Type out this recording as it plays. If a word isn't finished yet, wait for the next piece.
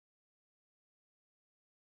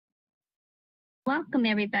Welcome,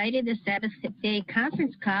 everybody, to the Sabbath Day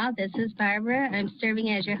conference call. This is Barbara. I'm serving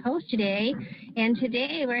as your host today. And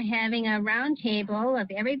today we're having a round table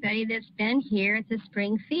of everybody that's been here at the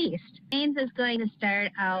Spring Feast. James is going to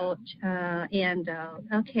start out,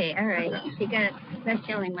 okay, all right. That's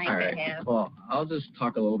the only mic I have. Well, I'll just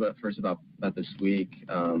talk a little bit first about this week.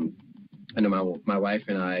 I know my wife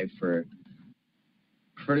and I, for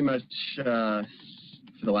pretty much for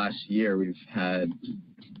the last year, we've had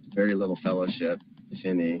very little fellowship, if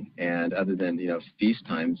any, and other than, feast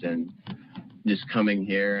times and just coming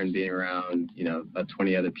here and being around, about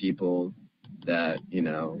 20 other people that,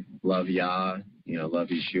 love Yah, love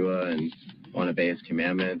Yeshua and want to obey his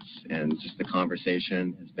commandments. And just the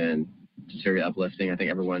conversation has been just very uplifting. I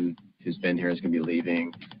think everyone who's been here is going to be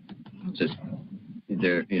leaving just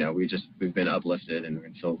there, we've been uplifted, and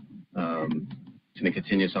it's going to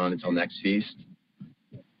continue on until next feast.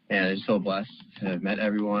 And I'm so blessed to have met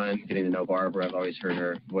everyone, getting to know Barbara. I've always heard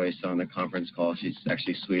her voice on the conference call. She's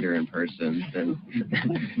actually sweeter in person than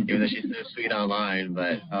even though she's so sweet online,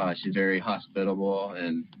 but she's very hospitable,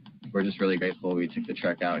 and we're just really grateful we took the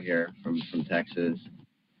trek out here from Texas,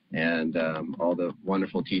 and all the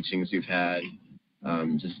wonderful teachings we've had.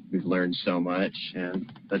 We've learned so much,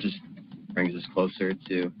 and that just brings us closer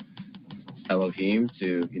to Elohim,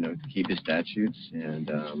 to keep his statutes,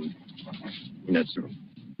 and it's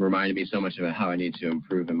reminded me so much about how I need to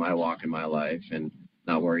improve in my walk in my life and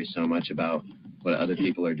not worry so much about what other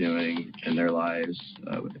people are doing in their lives,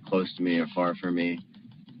 close to me or far from me.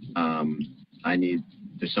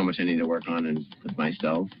 There's so much I need to work on with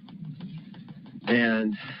myself.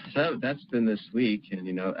 And so that's been this week, and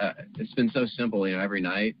it's been so simple. Every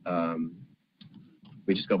night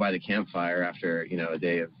we just go by the campfire after a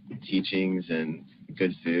day of teachings and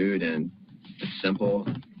good food, and it's simple.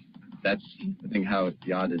 That's, I think, how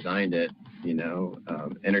Yah designed it,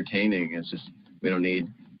 entertaining. It's just, we don't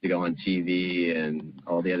need to go on TV and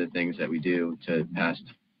all the other things that we do to pass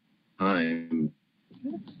time.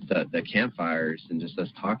 The campfires and just us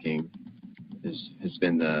talking has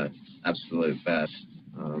been the absolute best.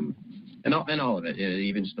 And all of it,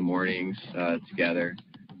 even just the mornings together.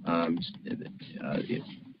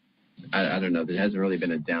 I don't know. There hasn't really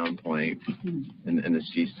been a down point in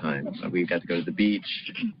this feast time. We got to go to the beach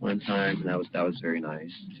one time, and that was very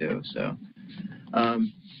nice too. So,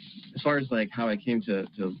 as far as how I came to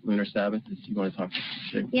Lunar Sabbath, if you want to talk.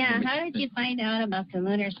 Yeah, how did you find out about the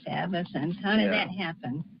Lunar Sabbath, and how did that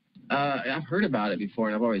happen? I've heard about it before,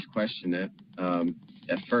 and I've always questioned it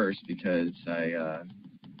at first because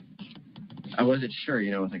I wasn't sure,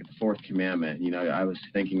 with the fourth commandment. I was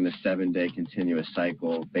thinking the 7-day continuous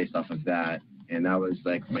cycle based off of that, and that was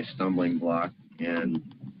my stumbling block. And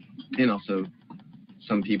also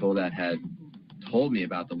some people that had told me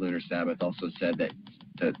about the Lunar Sabbath also said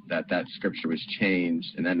that scripture was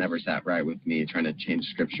changed, and that never sat right with me, trying to change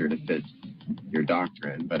scripture to fit your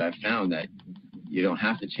doctrine. But I found that you don't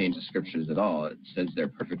have to change the scriptures at all. It says there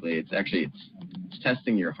perfectly. It's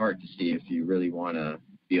testing your heart to see if you really want to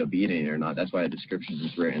be obedient or not. That's why the scriptures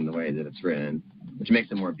is written the way that it's written, which makes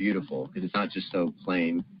it more beautiful, because it's not just so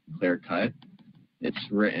plain, clear cut. It's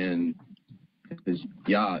written because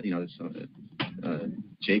Yah,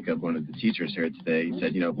 Jacob, one of the teachers here today, he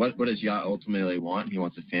said, what does Yah ultimately want? He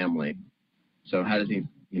wants a family. So how does he,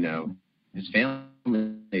 his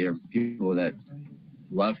family are people that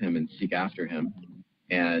love him and seek after him.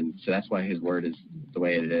 And so that's why his word is the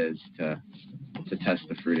way it is, to test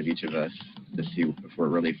the fruit of each of us, to see if we're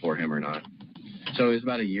really for him or not. So it was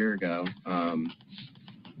about a year ago.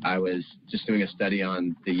 I was just doing a study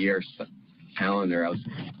on the year calendar.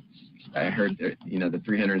 I heard the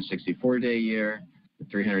 364-day year, the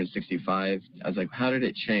 365. I was like, how did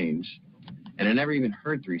it change? And I never even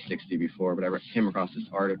heard 360 before, but I came across this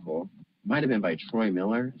article. It might have been by Troy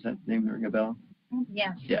Miller. Does that name ring a bell?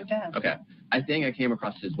 Yeah. It does. Okay. I think I came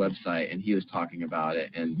across his website, and he was talking about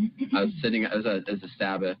it. And I was sitting as a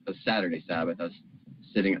Saturday Sabbath. I was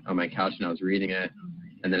sitting on my couch and I was reading it,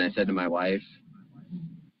 and then I said to my wife,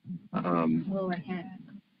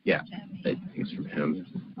 yeah, I think it's from him.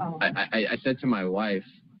 Oh. I said to my wife,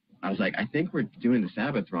 I was like, I think we're doing the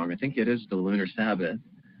Sabbath wrong. I think it is the Lunar Sabbath.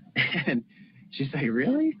 And she's like,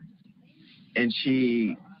 really? And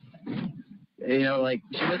she, she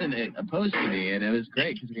wasn't opposed to me, and it was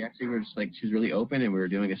great because we actually were just she was really open, and we were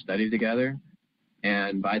doing a study together.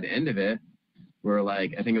 And by the end of it, we're I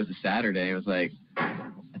think it was a Saturday. It was I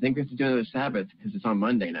think we have to do another Sabbath because it's on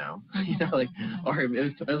Monday now. Or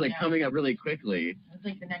it was coming up really quickly. It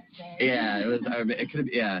was the next day. Yeah, it was. It could have.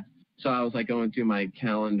 Yeah. So I was going through my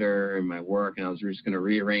calendar and my work, and I was just going to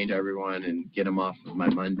rearrange everyone and get them off of my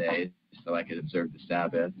Monday so I could observe the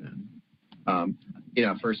Sabbath. And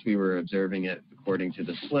First we were observing it according to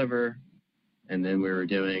the sliver, and then we were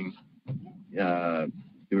doing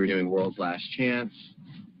World's Last Chance,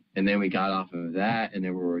 and then we got off of that, and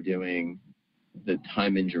then we were doing the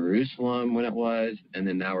time in Jerusalem when it was, and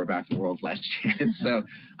then now we're back to World's Last Chance. So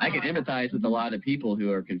I can empathize with a lot of people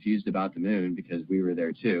who are confused about the moon because we were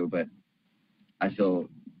there too, but I feel,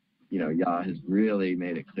 Yah has really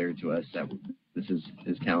made it clear to us that this is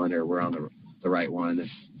his calendar. We're on the right one. That's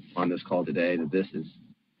on this call today, that this is,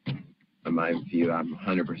 in my view, I'm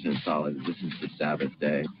 100% solid. This is the Sabbath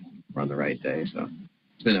day. We're on the right day. So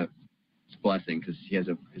it's been a blessing because he has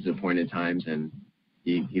his appointed times, and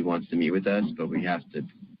he wants to meet with us, but we have to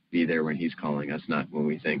be there when he's calling us, not when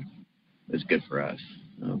we think is good for us.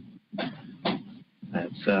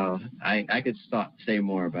 So I could say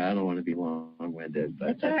more, but I don't want to be long-winded. But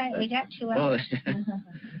that's all right. We got you out.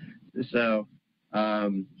 So,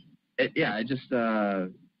 it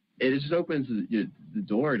just opens the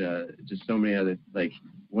door to just so many other, like,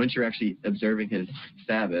 once you're actually observing his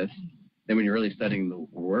Sabbath, then when you're really studying the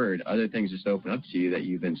Word, other things just open up to you that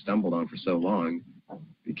you've been stumbled on for so long,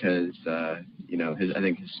 because I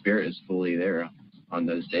think his Spirit is fully there on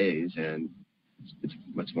those days, and it's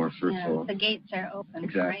much more fruitful. Yeah, the gates are open.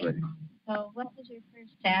 Exactly. Right? So what was your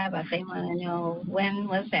first Sabbath? They want to know, when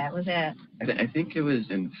was that? Was that? I think it was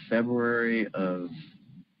in February of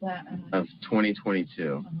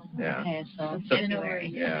 2022. Yeah. Okay, so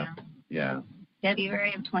February. Yeah.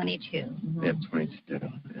 February of 22. Mm-hmm. Yep, 22.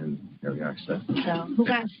 And here we are. So who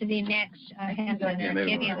wants to be next? I have to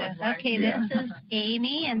give you this. Okay, this is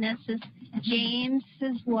Amy, and this is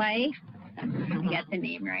James's wife. I got the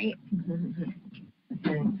name right.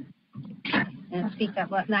 And speak up.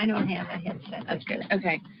 Well, I don't have a headset. That's good.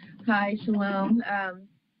 Okay. Hi, Shalom.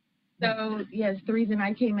 So, yes, the reason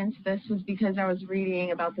I came into this was because I was reading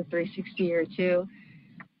about the 360 year too.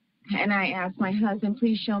 And I asked my husband,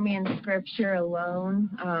 please show me in Scripture alone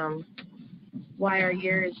why our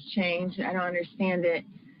years change. I don't understand it.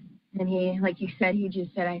 And he, like you said, he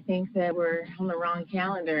just said, I think that we're on the wrong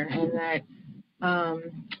calendar, and that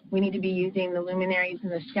we need to be using the luminaries in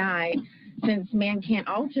the sky, since man can't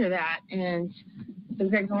alter that. And the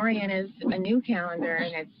Gregorian is a new calendar,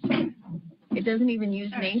 and it doesn't even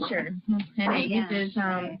use nature, and it uses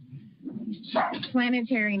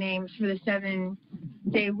planetary names for the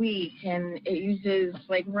 7-day week, and it uses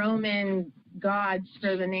like Roman gods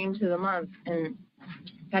for the names of the month, and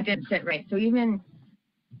that didn't sit right. So even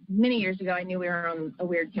many years ago, I knew we were on a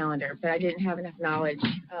weird calendar, but I didn't have enough knowledge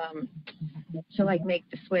to like make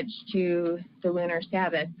the switch to the lunar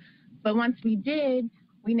Sabbath. But once we did,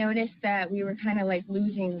 we noticed that we were kind of like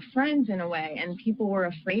losing friends in a way, and people were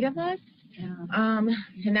afraid of us. Yeah.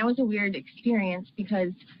 And that was a weird experience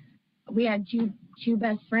because we had two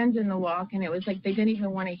best friends in the walk, and it was like they didn't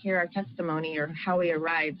even want to hear our testimony or how we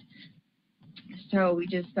arrived. So we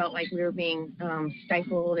just felt like we were being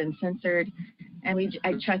stifled and censored, and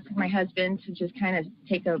I trusted my husband to just kind of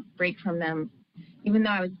take a break from them, even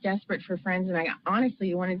though I was desperate for friends, and I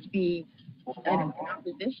honestly wanted to be in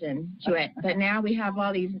opposition to it. But now we have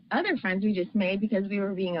all these other friends we just made because we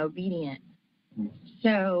were being obedient.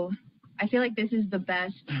 So I feel like this is the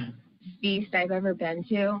best feast I've ever been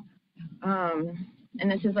to. And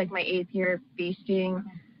this is like my 8th year of feasting.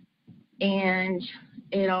 And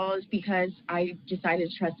it all is because I decided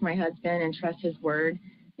to trust my husband and trust his word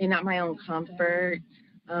and not my own comfort,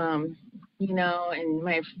 and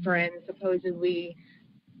my friends supposedly.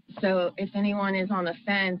 So if anyone is on the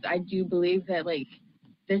fence, I do believe that like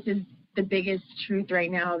this is the biggest truth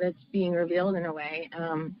right now that's being revealed in a way.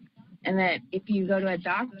 And that if you go to a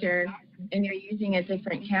doctor and you're using a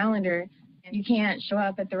different calendar, you can't show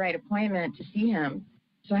up at the right appointment to see him.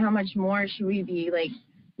 So how much more should we be like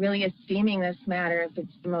really esteeming this matter if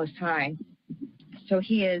it's the Most High? So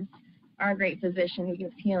he is our great physician who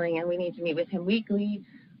gives healing, and we need to meet with him weekly,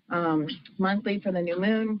 monthly for the new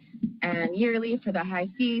moon, and yearly for the high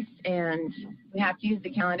feast. And we have to use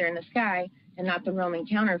the calendar in the sky and not the Roman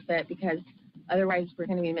counterfeit, because otherwise we're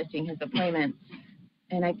going to be missing his appointments.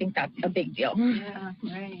 And I think that's a big deal. Yeah,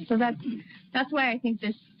 right. So that's why I think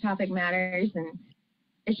this topic matters, and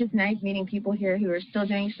it's just nice meeting people here who are still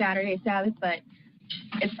doing Saturday Sabbath, but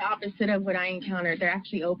it's the opposite of what I encountered. They're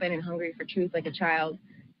actually open and hungry for truth like a child.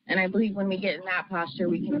 And I believe when we get in that posture,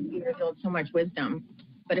 we can be revealed so much wisdom.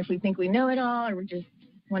 But if we think we know it all, or we just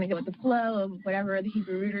want to go with the flow of whatever the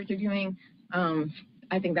Hebrew rooters are doing,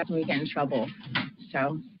 I think that's when we get in trouble.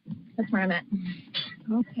 So that's where I'm at.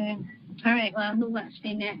 Okay. All right. Well, who wants to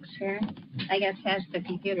be next here? I guess pass the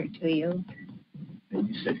computer to you.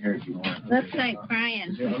 You sit here if you want. Looks like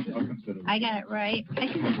Brian. Yeah, I'll consider it. I got it right. I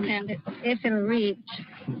can stand it if it'll reach.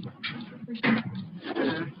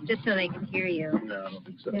 Just so they can hear you. No, I don't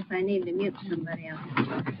think so. If I need to mute somebody else.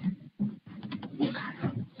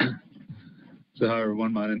 So hi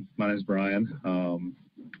everyone, my name is Brian from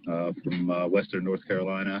Western North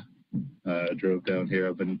Carolina. Drove down here.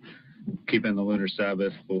 I've been keeping the lunar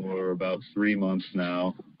Sabbath for about 3 months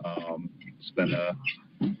now.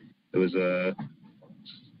 It was a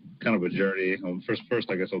kind of a journey. First,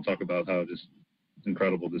 I guess I'll talk about how just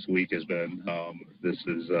incredible this week has been. This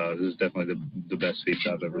is definitely the best feast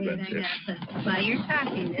I've ever been to. While you're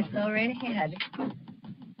talking, just go right ahead.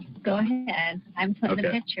 Go ahead. I'm putting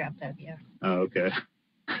a picture up of you. Oh, okay.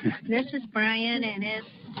 This is Brian and his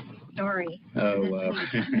story. Oh, wow.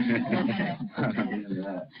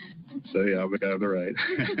 So, yeah, we got it right.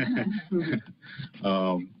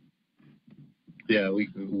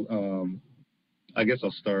 I guess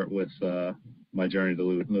I'll start with my journey to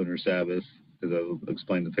Lunar Sabbath, because I'll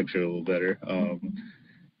explain the picture a little better.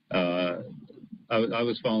 I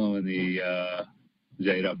was following the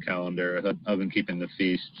Zadok calendar. I've been keeping the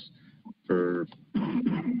feasts for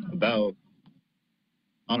about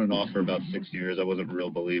on and off for about 6 years. I wasn't a real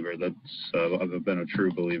believer. I've been a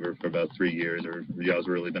true believer for about 3 years, or Yah's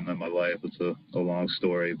really been in my life. It's a long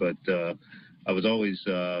story, but I was always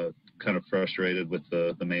kind of frustrated with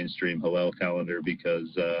the mainstream Hillel calendar, because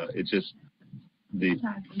it's just the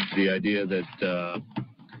idea that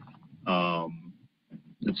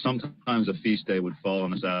sometimes a feast day would fall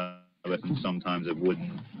on a Sabbath and sometimes it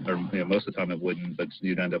wouldn't, or most of the time it wouldn't, but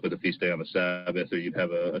you'd end up with a feast day on a Sabbath, or you'd have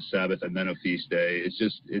a Sabbath and then a feast day.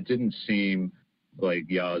 It didn't seem like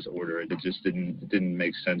Yah's order. It just didn't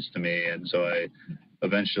make sense to me, and so I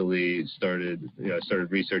eventually started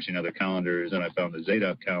researching other calendars, and I found the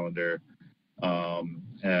Zadok calendar,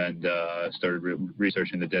 and started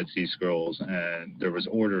researching the Dead Sea Scrolls, and there was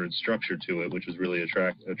order and structure to it, which was really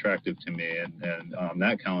attractive to me. And on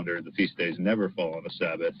that calendar, the feast days never fall on a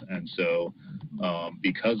Sabbath, and so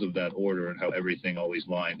because of that order and how everything always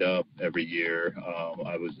lined up every year,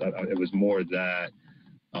 it was more that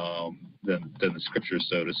than the scriptures,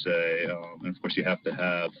 so to say. And of course, you have to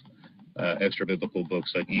have extra biblical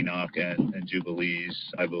books like Enoch and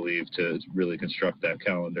Jubilees, I believe, to really construct that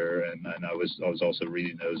calendar. And I was also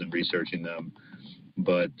reading those and researching them.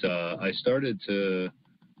 But I started to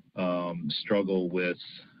struggle with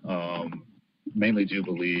mainly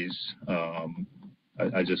Jubilees.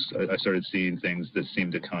 I started seeing things that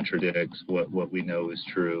seemed to contradict what we know is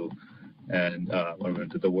true, and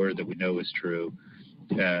the word that we know is true.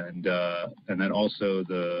 And then also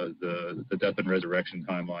the death and resurrection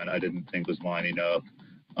timeline I didn't think was lining up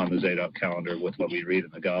on the Zadok calendar with what we read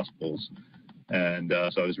in the Gospels. And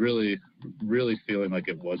so I was really, really feeling like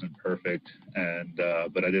it wasn't perfect, and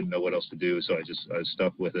but I didn't know what else to do, so I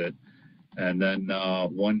stuck with it. And then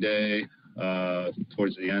one day,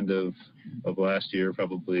 towards the end of last year,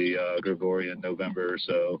 probably Gregorian November or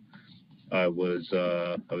so, I was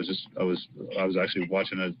actually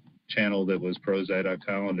watching a channel that was pro Zadok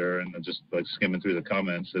calendar, and just like skimming through the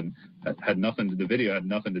comments, and the video had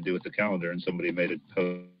nothing to do with the calendar, and somebody made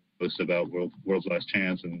a post about world's last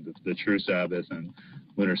chance and the true Sabbath and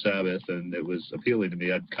lunar Sabbath, and it was appealing to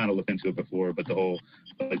me. I'd kind of looked into it before, but the whole,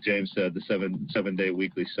 like James said, the seven-day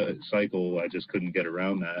weekly cycle, I just couldn't get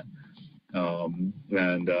around that.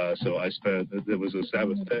 So I spent, it was a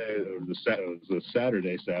Sabbath day, it was a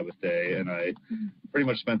Saturday Sabbath day, and I pretty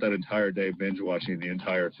much spent that entire day binge watching the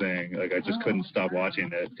entire thing. Like, I just couldn't stop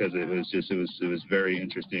watching it, because it was very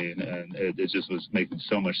interesting, and it just was making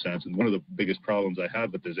so much sense. And one of the biggest problems I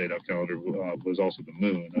had with the Zadok calendar was also the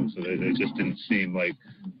moon. So it just didn't seem like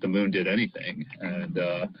the moon did anything, and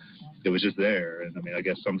it was just there. And I mean, I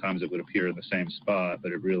guess sometimes it would appear in the same spot,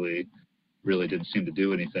 but it really didn't seem to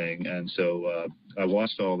do anything. And so I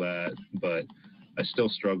watched all that, but I still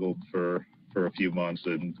struggled for a few months,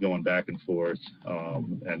 and going back and forth,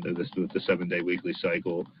 and the 7-day weekly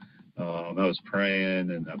cycle. I was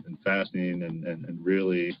praying, and I've been fasting, and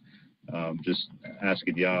really just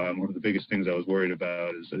asking Yah. And one of the biggest things I was worried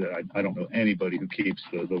about is that I don't know anybody who keeps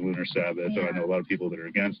the lunar Sabbath, and I know a lot of people that are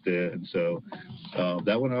against it. And so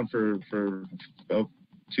that went on for about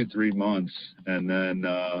 2-3 months, and then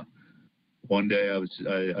one day I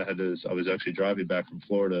was actually driving back from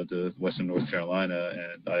Florida to Western North Carolina,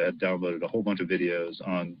 and I had downloaded a whole bunch of videos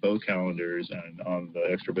on both calendars and on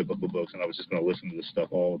the extra biblical books, and I was just going to listen to this stuff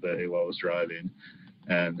all day while I was driving.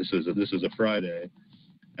 And this was a Friday,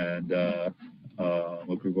 and a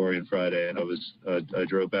Gregorian Friday, and I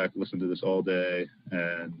drove back, listened to this all day,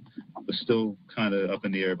 and was still kind of up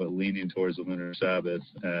in the air, but leaning towards the lunar Sabbath.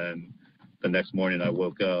 And the next morning I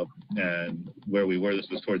woke up, and where we were, this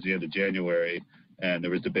was towards the end of January, and there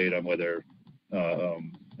was debate on whether the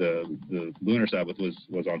the lunar Sabbath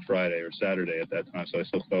was on Friday or Saturday at that time, so I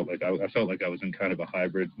still felt like I felt like I was in kind of a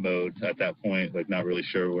hybrid mode at that point, like not really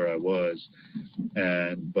sure where I was.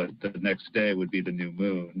 But the next day would be the new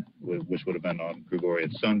moon, which would have been on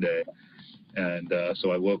Gregorian Sunday. And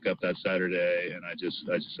so I woke up that Saturday, and I just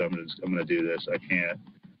said, I'm gonna do this. I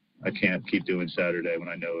can't keep doing Saturday when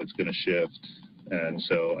I know it's gonna shift. And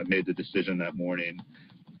so I made the decision that morning,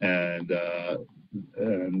 and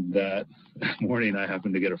that morning I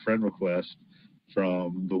happened to get a friend request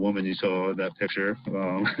from the woman you saw in that picture,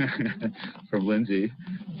 from Lindsay,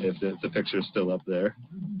 if the picture's still up there.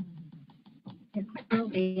 It will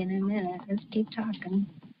be in a minute. Let's keep talking.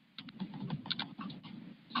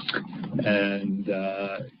 And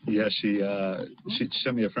yeah, she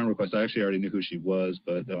sent me a friend request. I actually already knew who she was,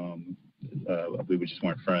 but we just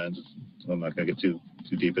weren't friends. So I'm not going to get too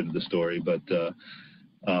deep into the story. But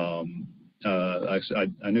I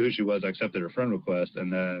knew who she was. I accepted her friend request,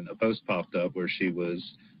 and then a post popped up where she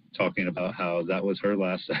was talking about how that was her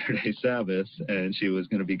last Saturday Sabbath, and she was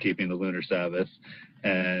going to be keeping the lunar Sabbath.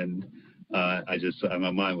 And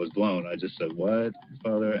my mind was blown. I just said, "What,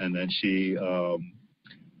 Father?" And then she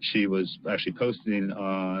was actually posting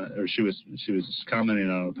or she was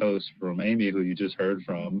commenting on a post from Amy, who you just heard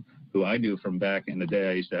from, who I knew from back in the day.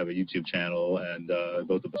 I used to have a YouTube channel, and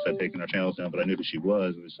both of us had taken our channels down, but I knew who she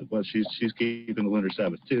was. And we said, well, she's keeping the lunar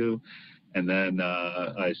Sabbath too. And then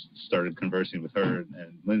I started conversing with her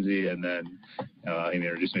and Lindsay, and then Amy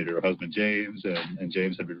introduced me to her husband, James, and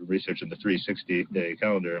James had been researching the 360-day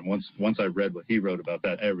calendar. And once I read what he wrote about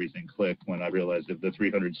that, everything clicked when I realized that the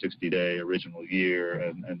 360-day original year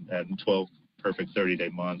and 12 perfect 30-day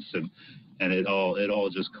months, and it all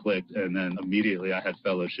just clicked. And then immediately I had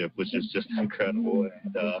fellowship, which is just incredible.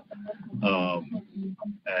 And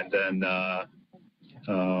then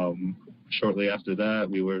shortly after that,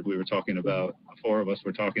 we were talking about, the four of us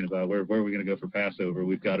were talking about where are we going to go for Passover.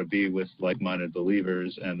 We've got to be with like-minded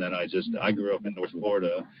believers. And then I grew up in North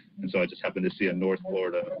Florida, and so I just happened to see a North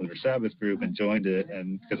Florida Lunar Sabbath group and joined it,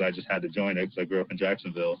 and because I just had to join it because I grew up in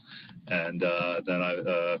Jacksonville. And then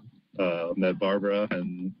I met Barbara,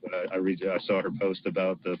 and I saw her post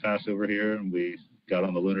about the Passover here, and we got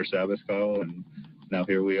on the Lunar Sabbath call, and now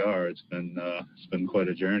here we are. It's been quite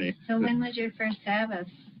a journey. So when was your first Sabbath?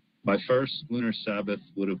 My first lunar Sabbath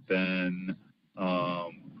would have been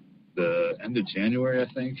the end of January, I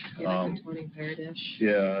think. Yeah, like the 23rd-ish.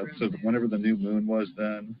 Yeah, so whenever the new moon was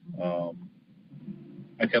then,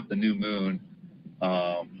 I kept the new moon,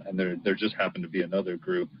 and there just happened to be another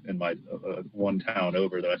group in my one town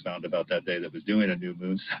over that I found about that day that was doing a new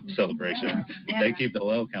moon celebration. Yeah. They keep the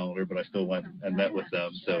oil calendar, but I still went and met with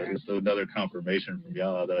them. So it's another confirmation from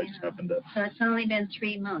Yah that I just happened to. So it's only been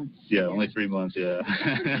 3 months. Yeah, only 3 months. Yeah.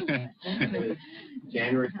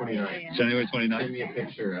 January 29th. January 29th. Send me a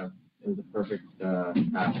picture of. It was a perfect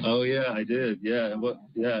Passover. Oh yeah, I did. Yeah, and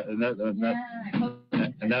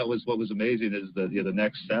that was what was amazing is that the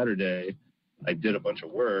next Saturday, I did a bunch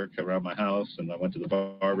of work around my house, and I went to the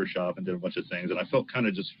barber shop and did a bunch of things, and I felt kind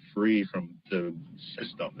of just free from the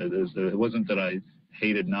system. It wasn't that I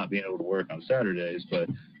hated not being able to work on Saturdays, but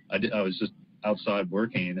I was just outside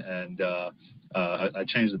working, and I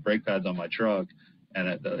changed the brake pads on my truck. And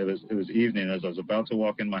it was evening. As I was about to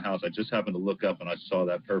walk in my house, I just happened to look up, and I saw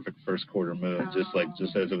that perfect first quarter moon, just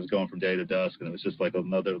as it was going from day to dusk. And it was just like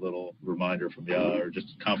another little reminder from Yah, or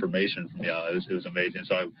just confirmation from Yah. It was amazing.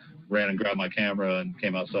 So I ran and grabbed my camera and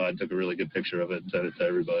came outside and took a really good picture of it and sent it to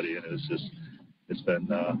everybody. And it's been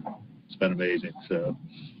amazing. So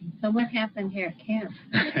what happened here at camp?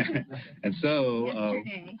 And so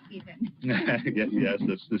yesterday, even. Yes,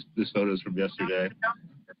 this photo is from yesterday.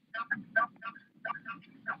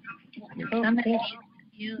 Somebody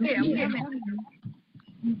you. Yeah.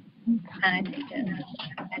 I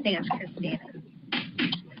think it's Christina.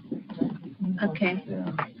 Okay.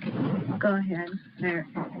 Yeah. Go ahead. There.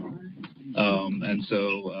 And so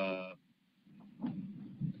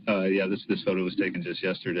this photo was taken just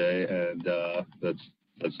yesterday, and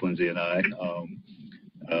that's Lindsay and I.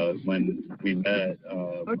 When we met,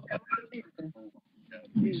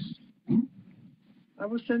 I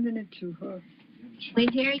was sending it to her. We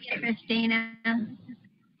hear you, Christina. Man,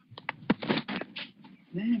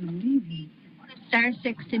 I'm leaving.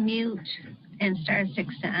 *6 to mute and *6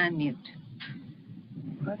 to unmute.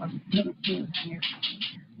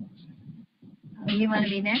 You want to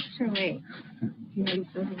be next or wait? He already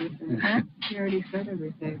said everything. Huh? He already said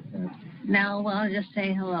everything. No, well, just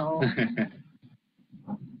say hello.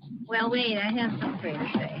 Well, wait, I have something for you to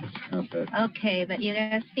say. Okay. Okay, but you got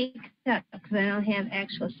to speak up because I don't have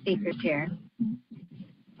actual speakers here.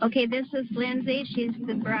 Okay, this is Lindsay. She's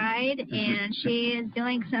the bride, and she is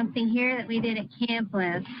doing something here that we did at camp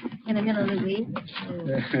last in the middle of the week.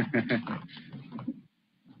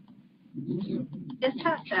 Just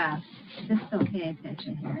talk to us. Just don't pay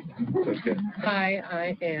attention here. Okay. Hi,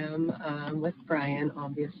 I am with Brian,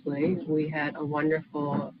 obviously. We had a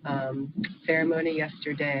wonderful ceremony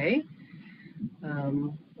yesterday.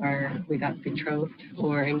 We got betrothed,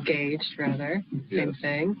 or engaged, rather. Same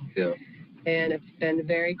thing. Yeah. And it's been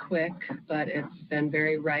very quick, but it's been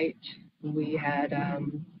very right. We had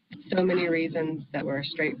so many reasons that were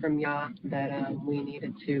straight from Yah that we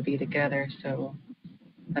needed to be together. So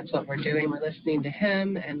that's what we're doing. We're listening to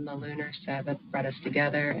him, and the Lunar Sabbath brought us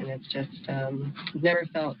together, and it's just never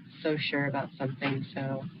felt so sure about something.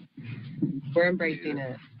 So we're embracing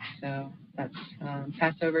it. So that's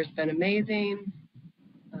Passover's been amazing.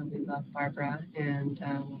 We love Barbara, and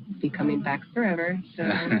we'll be coming back forever. So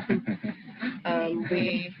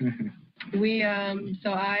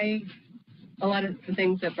a lot of the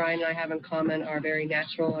things that Brian and I have in common are very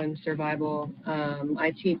natural and survival.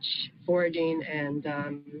 I teach foraging and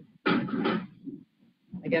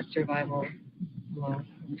I guess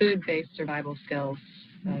food-based survival skills.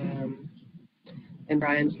 And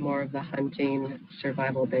Brian's more of the hunting,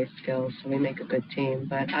 survival-based skills, so we make a good team.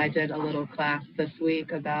 But I did a little class this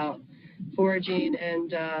week about foraging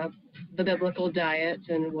and the biblical diet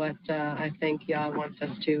and what I think Yah wants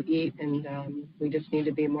us to eat, and we just need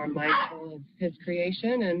to be more mindful of his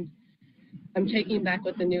creation. And I'm taking back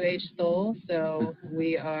with the New Age soul, so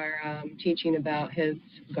we are teaching about his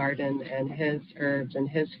garden and his herbs and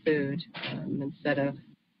his food. Instead of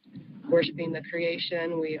worshiping the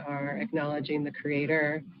creation, we are acknowledging the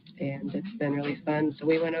creator, and it's been really fun. So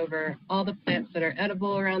we went over all the plants that are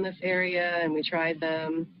edible around this area, and we tried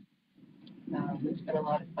them. It's been a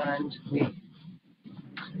lot of fun.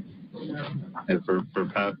 And for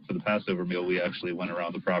the Passover meal, we actually went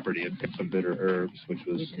around the property and picked some bitter herbs, which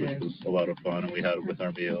was a lot of fun, and we had it with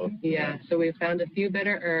our meal. Yeah, so we found a few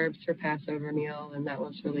bitter herbs for Passover meal, and that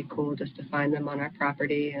was really cool just to find them on our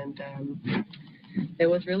property, and it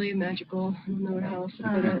was really magical. I don't know how else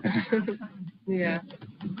to put it. Yeah.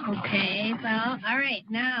 Okay, well, all right,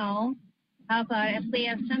 now, how about if we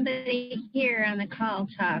have somebody here on the call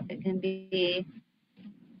talk? It can be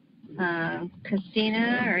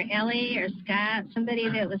Christina or Ellie or Scott, somebody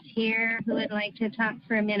that was here who would like to talk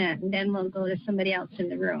for a minute, and then we'll go to somebody else in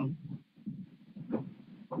the room.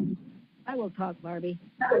 I will talk, Barbie.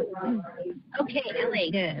 Okay,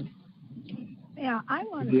 Ellie, good. Yeah, I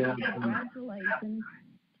want to say congratulations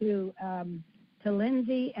to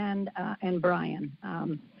Lindsay and Brian.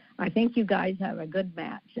 I think you guys have a good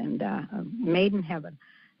match and made in heaven.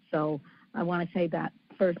 So I want to say that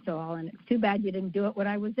first of all, and it's too bad you didn't do it when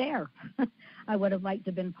I was there. I would have liked to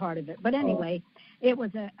have been part of it. But anyway, it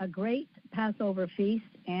was a great Passover feast,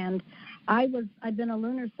 and I've been a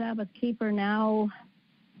Lunar Sabbath keeper now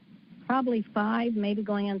probably 5, maybe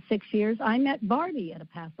going on 6 years. I met Barbie at a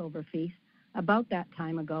Passover feast about that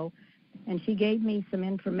time ago, and she gave me some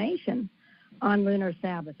information on Lunar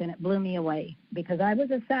Sabbath, and it blew me away because I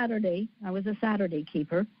was a Saturday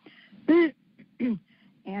keeper.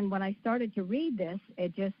 And when I started to read this,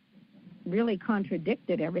 it just really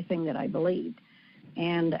contradicted everything that I believed.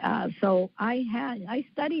 And so I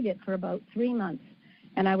studied it for about 3 months,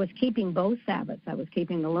 and I was keeping both Sabbaths. I was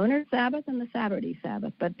keeping the Lunar Sabbath and the Saturday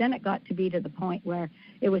Sabbath, but then it got to be to the point where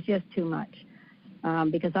it was just too much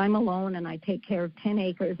because I'm alone and I take care of 10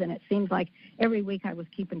 acres, and it seems like every week I was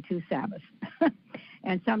keeping 2 Sabbaths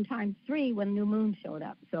and sometimes 3 when new moon showed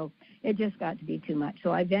up. So it just got to be too much.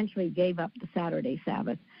 So I eventually gave up the Saturday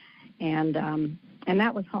Sabbath, and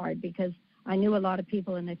that was hard because I knew a lot of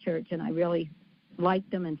people in the church, and I really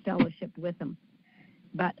liked them and fellowshiped with them.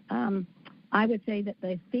 But I would say that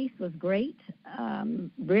the feast was great.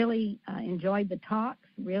 Really enjoyed the talks,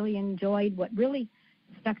 really enjoyed what really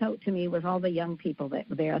stuck out to me was all the young people that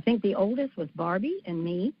were there. I think the oldest was Barbie and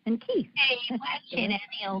me and Keith. Hey, watching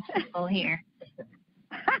any old people here.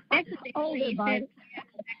 Older Barbie.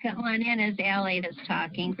 The second one in is Ellie that's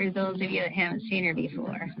talking, for those of you that haven't seen her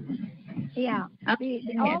before. Yeah.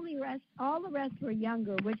 All the rest were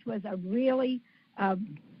younger, which was a really, I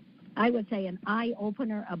would say, an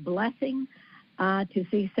eye-opener, a blessing to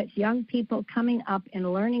see such young people coming up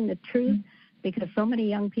and learning the truth, because so many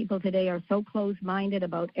young people today are so closed-minded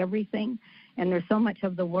about everything, and there's so much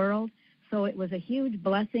of the world. So it was a huge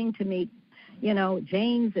blessing to meet,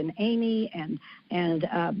 James and Amy and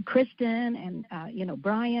Kristen and,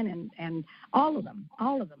 Brian and all of them.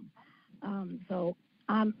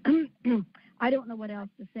 I don't know what else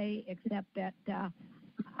to say except that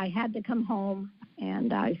I had to come home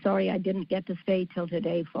And I'm sorry I didn't get to stay till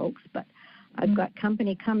today, folks, but I've got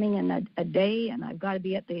company coming in a day, and I've got to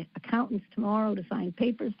be at the accountant's tomorrow to sign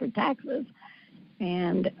papers for taxes.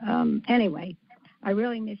 And anyway, I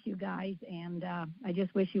really miss you guys, and I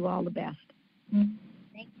just wish you all the best. Thank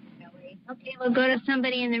you, Kelly. Okay, we'll go to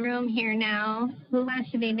somebody in the room here now. Who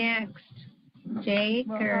wants to be next? Jake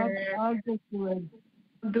or? I'll just do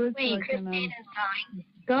it. Do it. Wait, so Christina's calling.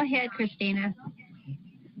 Go ahead, Christina.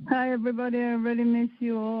 Hi, everybody. I really miss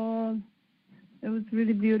you all. It was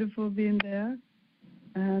really beautiful being there.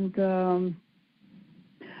 And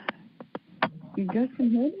you guys can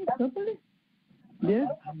hear me properly? Yes?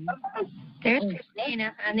 There's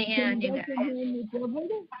Christina on the end. You guys.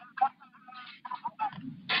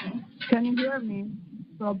 Can you hear me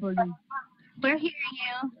properly? We're hearing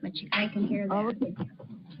you, but I can hear that. Oh, okay.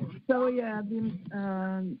 So, yeah, I've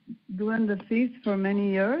been doing the feast for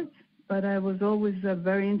many years, but I was always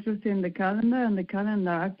very interested in the calendar, and the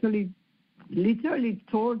calendar actually literally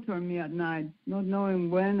tortured me at night, not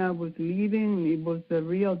knowing when I was leaving. It was the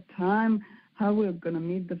real time, how we're going to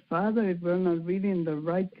meet the Father if we're not reading the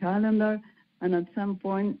right calendar. And at some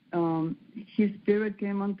point, His Spirit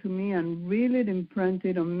came onto me and really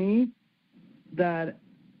imprinted on me that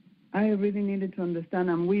I really needed to understand,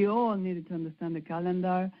 and we all needed to understand the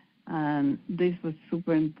calendar, and this was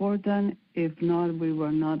super important. If not, we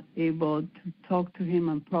were not able to talk to Him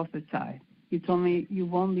and prophesy. He told me, you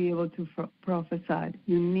won't be able to prophesy.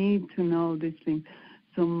 You need to know these things.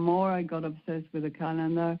 So more I got obsessed with the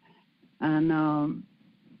calendar, and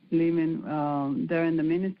living there in the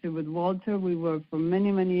ministry with Walter, we were for many,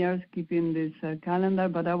 many years keeping this calendar,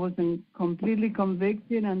 but I wasn't completely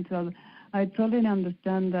convicted until I totally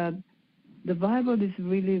understand that the Bible is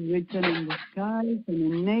really written in the skies and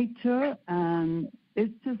in nature, and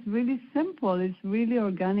it's just really simple. It's really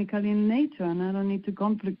organically in nature, and I don't need to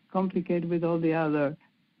complicate with all the other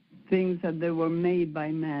things that they were made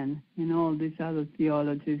by man. You know, all these other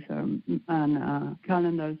theologies and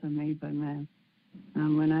calendars are made by man.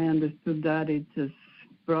 And when I understood that, it just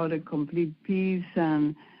brought a complete peace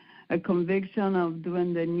and a conviction of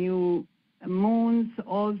doing the new moons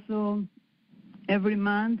also every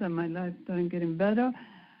month, and my life started getting better.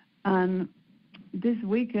 And this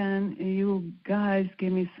weekend, you guys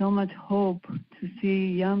gave me so much hope to see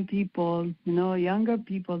young people, you know, younger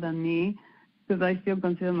people than me, because I still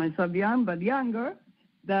consider myself young, but younger,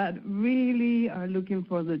 that really are looking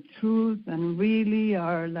for the truth and really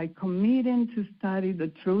are like committing to study the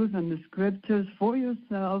truth and the scriptures for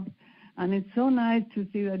yourself. And it's so nice to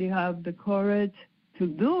see that you have the courage to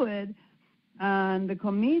do it and the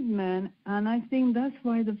commitment. And I think that's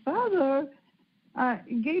why the Father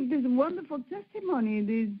gave this wonderful testimony,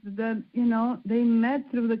 that, you know, they met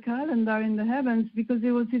through the calendar in the heavens because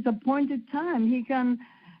it was His appointed time. He can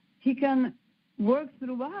work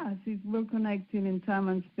through us if we're connected in time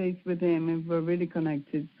and space with Him, if we're really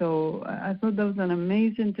connected. So I thought that was an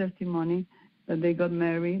amazing testimony that they got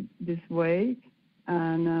married this way,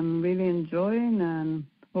 and I'm really enjoying and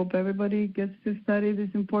hope everybody gets to study this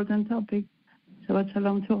important topic. Shabbat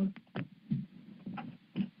Shalom to all.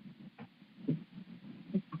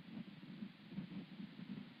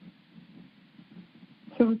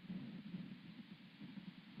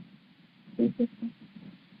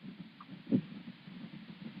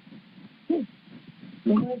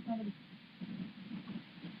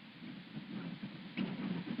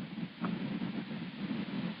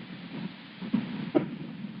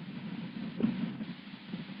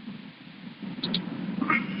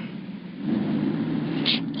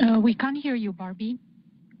 We can't hear you, Barbie.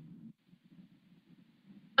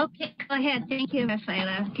 Okay, go ahead. Thank you,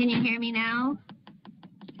 Rafaela. Can you hear me now?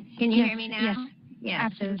 Can you hear me now? Yes. Yes,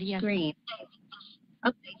 Absolutely, yes. Green.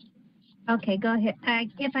 Okay. Okay, go ahead.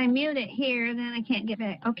 If I mute it here, then I can't get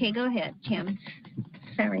back. Okay, go ahead, Tim.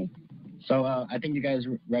 Sorry. So I think you guys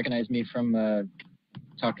recognize me from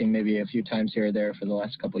talking maybe a few times here or there for the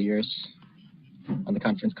last couple of years on the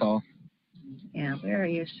conference call. Yeah, where are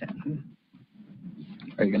you sitting?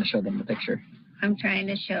 Are you going to show them the picture? I'm trying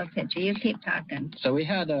to show a picture. You keep talking. So we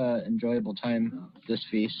had an enjoyable time this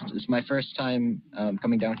feast. It's my first time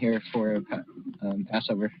coming down here for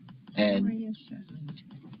Passover, and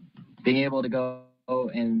being able to go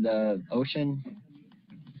in the ocean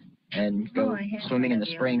and go swimming in the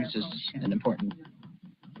springs is an important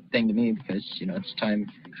thing to me, because, you know, it's time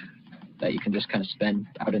that you can just kind of spend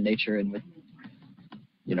out in nature and with,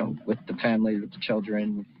 you know, with the family, with the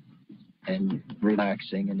children, and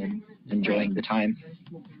relaxing and enjoying the time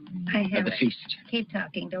of the feast. Keep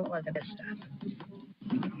talking. Don't look at this stuff.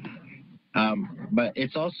 But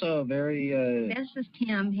it's also very... this is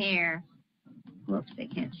Tim here. Whoops, they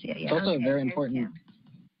can't see it yet. It's also Okay, a very there's important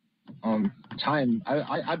Kim. time.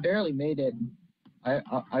 I barely made it.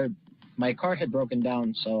 My car had broken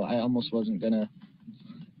down, so I almost wasn't gonna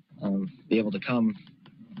be able to come.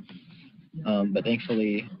 But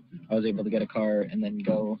thankfully, I was able to get a car and then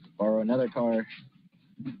go borrow another car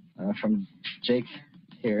from Jake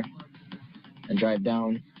here and drive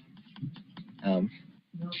down.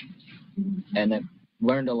 And I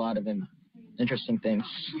learned a lot of interesting things.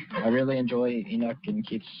 I really enjoy Enoch and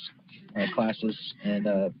Keith's classes,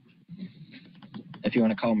 and if you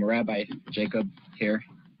want to call him a rabbi, Jacob here,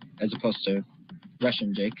 as opposed to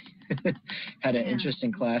Russian Jake, had an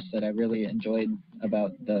interesting class that I really enjoyed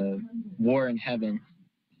about the war in heaven.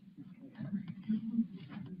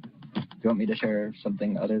 Do you want me to share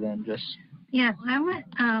something other than just... Yeah, I want.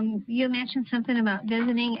 You mentioned something about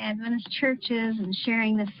visiting Adventist churches and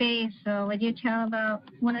sharing the faith. So, would you tell about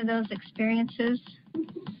one of those experiences?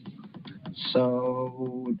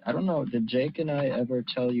 So, I don't know. Did Jake and I ever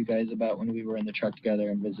tell you guys about when we were in the truck together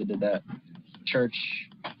and visited that church?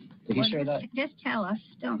 Did he share that? Just tell us.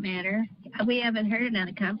 Don't matter. We haven't heard it on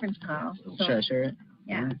a conference call. So. Should I share it?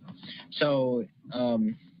 Yeah. So,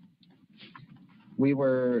 we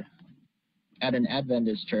were at an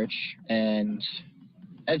Adventist church, and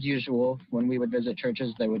as usual, when we would visit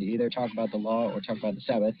churches, they would either talk about the law or talk about the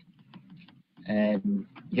Sabbath. And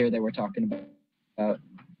here they were talking about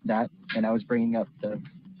that, and I was bringing up the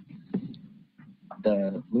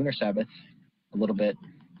lunar Sabbath a little bit,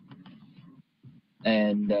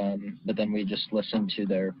 and but then we just listened to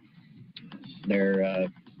their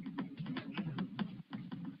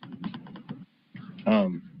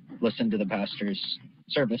listened to the pastor's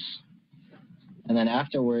service. And then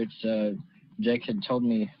afterwards, Jake had told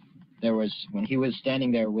me when he was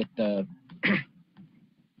standing there with the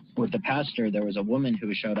pastor, there was a woman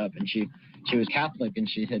who showed up, and she was Catholic, and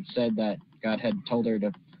she had said that God had told her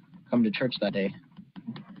to come to church that day.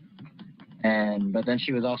 But then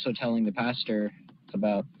she was also telling the pastor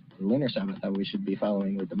about the lunar Sabbath that we should be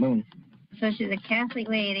following with the moon. So she's a Catholic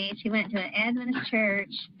lady. She went to an Adventist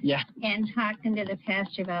church. Yeah. And talking to the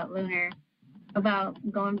pastor about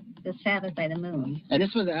going the Sabbath by the moon. And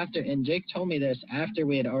this was and Jake told me this after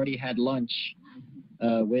we had already had lunch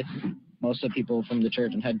with most of the people from the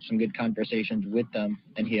church and had some good conversations with them,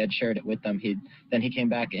 and he had shared it with them. Then he came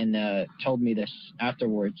back and told me this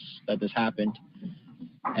afterwards, that this happened.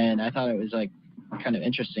 And I thought it was like kind of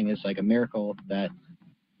interesting. It's like a miracle that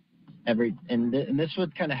and this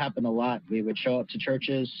would kind of happen a lot. We would show up to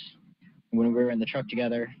churches when we were in the truck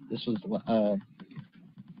together. This was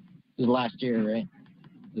last year, right?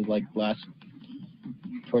 It was like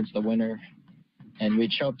towards the winter. And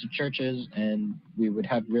we'd show up to churches and we would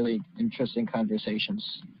have really interesting conversations.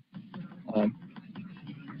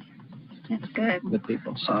 That's good. With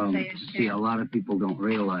people. See, a lot of people don't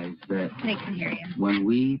realize that they can hear you. When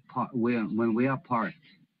we are parked,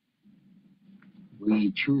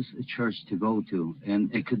 we choose a church to go to,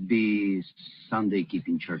 and it could be Sunday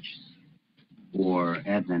keeping churches or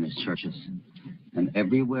Adventist churches. And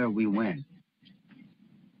everywhere we went,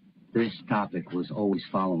 this topic was always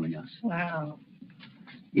following us. Wow.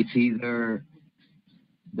 It's either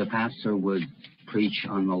the pastor would preach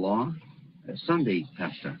on the law, a Sunday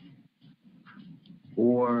pastor,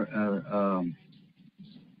 or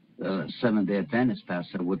a Seventh-day Adventist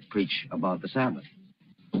pastor would preach about the Sabbath.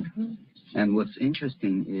 Mm-hmm. And what's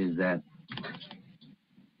interesting is that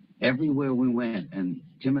everywhere we went, and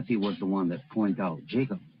Timothy was the one that pointed out,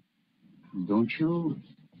 Jacob, don't you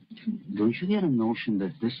get a notion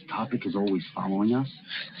that this topic is always following us?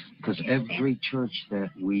 Because every church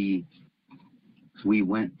that we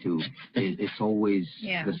went to, it's always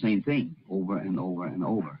the same thing over and over and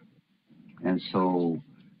over. And so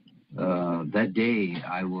that day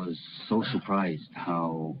I was so surprised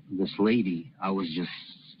how this lady, I was just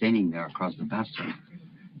standing there across the pastor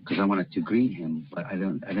because I wanted to greet him, but I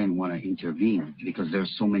didn't want to intervene because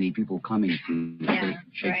there's so many people coming to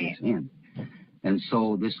shake his hand. And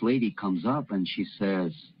so this lady comes up and she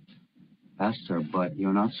says, Pastor, but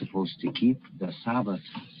you're not supposed to keep the Sabbath.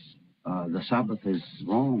 The Sabbath is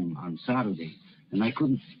wrong on Saturday. And I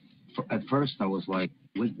couldn't, at first I was like,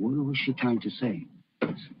 wait, what was she trying to say?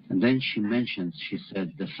 And then she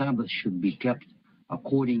said, the Sabbath should be kept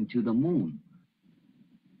according to the moon.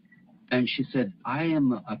 And she said, I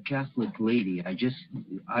am a Catholic lady.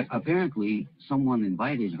 Apparently someone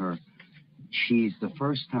invited her. She's the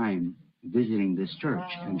first time visiting this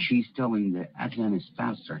church, and she's telling the Adventist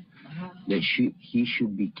pastor that he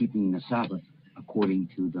should be keeping the Sabbath according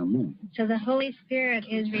to the moon. So the Holy Spirit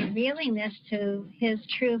is revealing this to his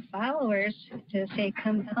true followers to say,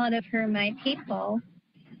 come out of her, my people.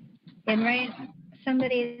 And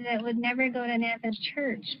somebody that would never go to an Adventist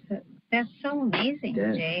church. But that's so amazing,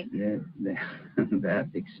 Jake. That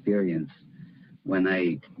experience, when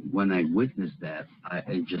I witnessed that,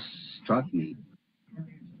 it just struck me.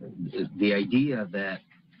 The idea that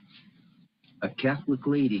a Catholic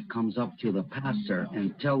lady comes up to the pastor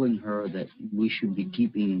and telling her that we should be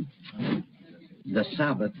keeping the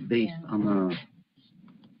Sabbath based on the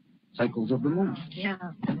cycles of the moon. Yeah,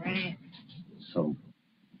 right. So.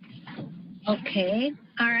 Okay.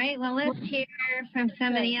 All right. Well, let's hear from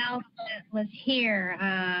somebody else that was here.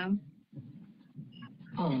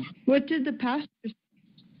 What did the pastor say?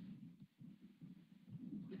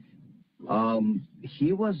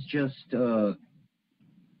 He was just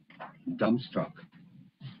dumbstruck.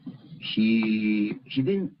 He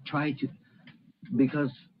didn't try to, because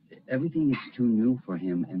everything is too new for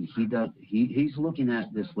him, and he's looking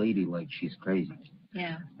at this lady like she's crazy.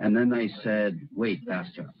 Yeah. And then I said, wait,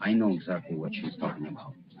 Pastor, I know exactly what she's talking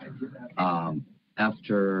about.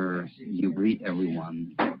 After you greet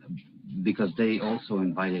everyone, because they also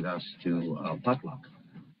invited us to potluck,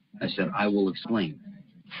 I said, I will explain.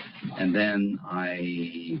 And then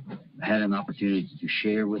I had an opportunity to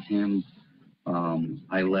share with him.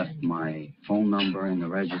 I left my phone number in the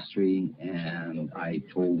registry, and I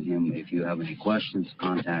told him, if you have any questions,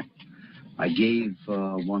 contact. I gave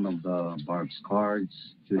one of the Barb's cards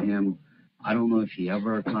to him. I don't know if he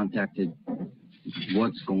ever contacted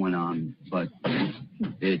what's going on, but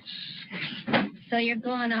it's... So you're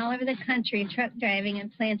going all over the country, truck driving and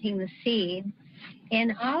planting the seed.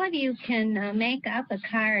 And all of you can make up a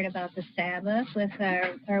card about the Sabbath with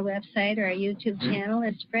our website or our YouTube channel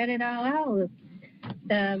and spread it all out.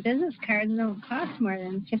 The business cards don't cost more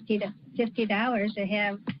than $50 to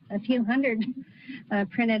have a few hundred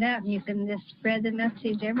printed out, and you can just spread the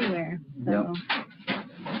message everywhere. So.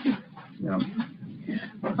 Yep.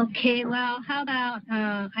 Okay, well, how about,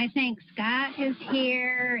 I think Scott is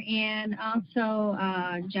here and also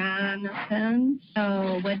Jonathan.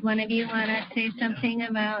 So would one of you want to say something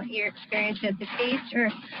about your experience at the feast? Or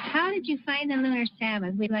how did you find the Lunar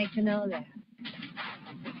Sabbath? We'd like to know that.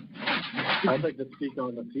 I'd like to speak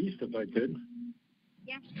on the feast if I could.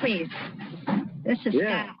 Yes, please. This is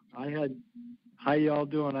Scott. How y'all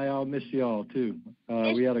doing? I all miss y'all too.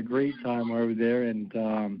 We had a great time over there, and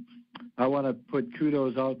I want to put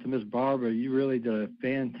kudos out to Miss Barbara. You really did a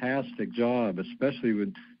fantastic job, especially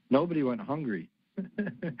with nobody went hungry.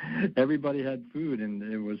 Everybody had food, and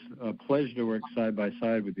it was a pleasure to work side by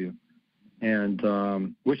side with you. And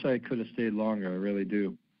wish I could have stayed longer. I really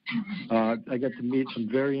do. I got to meet some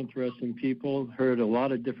very interesting people, heard a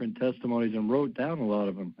lot of different testimonies, and wrote down a lot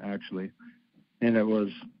of them, actually. And it was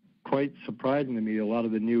quite surprising to me, a lot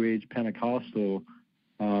of the New Age Pentecostal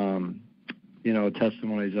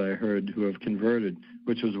testimonies I heard who have converted,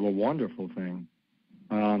 which was a wonderful thing.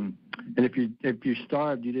 And if you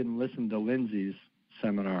starved, you didn't listen to Lindsay's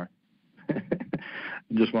seminar.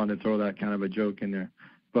 Just wanted to throw that kind of a joke in there.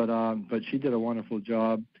 But she did a wonderful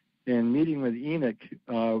job. And meeting with Enoch,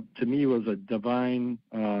 to me, was a divine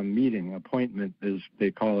meeting, appointment, as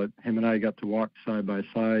they call it. Him and I got to walk side by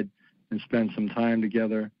side and spend some time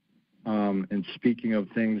together, and speaking of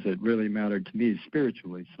things that really mattered to me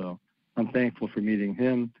spiritually. So I'm thankful for meeting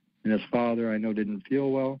him. And his father, I know, didn't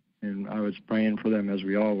feel well, and I was praying for them, as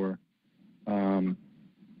we all were.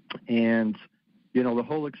 And, the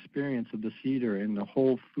whole experience of the Cedar and the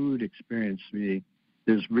whole food experience to me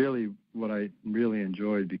is really what I really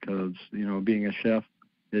enjoyed, because, being a chef,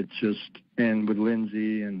 it's just, and with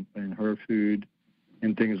Lindsay and her food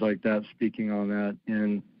and things like that, speaking on that.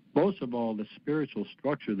 And most of all, the spiritual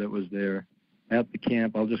structure that was there at the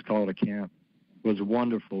camp, I'll just call it a camp, was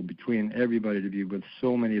wonderful, between everybody, to be with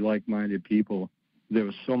so many like-minded people. There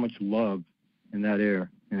was so much love in that air,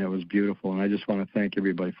 and it was beautiful. And I just want to thank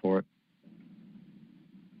everybody for it.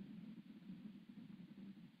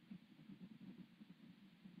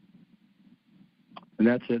 And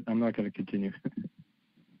that's it. I'm not going to continue.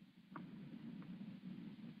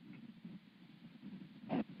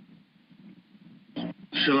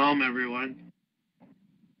 Shalom, everyone.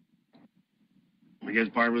 I guess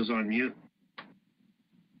Barbara's on mute.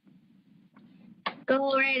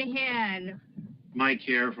 Go right ahead. Mike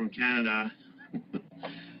here from Canada.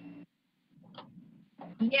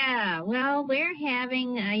 Yeah, well, we're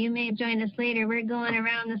having, you may have joined us later, we're going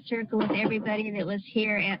around the circle with everybody that was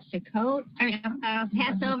here at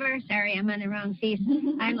Passover. Sorry, I'm on the wrong feast.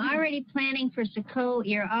 I'm already planning for Sukkot.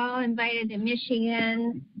 You're all invited to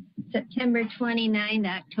Michigan, September 29th to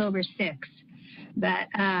October 6th. But,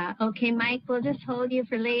 okay, Mike, we'll just hold you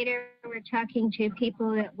for later. We're talking to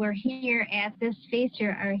people that were here at this feast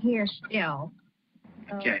or are here still.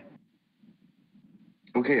 So, okay.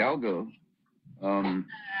 Okay, I'll go.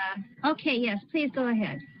 Okay, yes, please go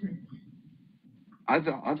ahead. I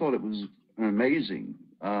thought it was an amazing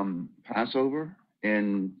Passover,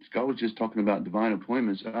 and Scott was just talking about divine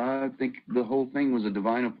appointments. I think the whole thing was a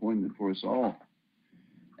divine appointment for us all.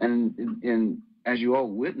 And as you all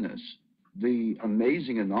witnessed, the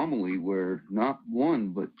amazing anomaly where not one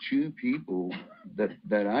but two people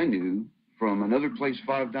that I knew from another place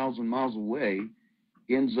 5,000 miles away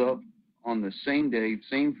ends up on the same day,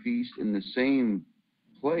 same feast, in the same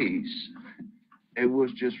place. It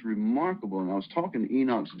was just remarkable. And I was talking to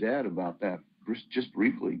Enoch's dad about that just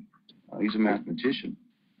briefly. He's a mathematician.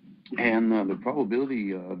 And the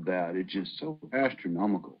probability of that is just so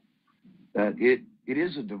astronomical that it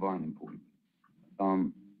is a divine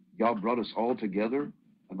appointment. God brought us all together.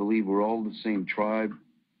 I believe we're all the same tribe.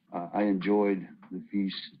 I enjoyed the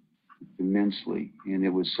feast immensely, and it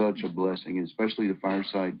was such a blessing, especially the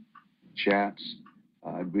fireside chats.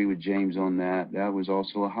 I agree with James on that. That was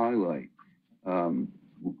also a highlight.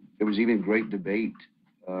 There was even great debate,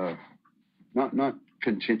 not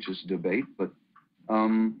contentious debate, but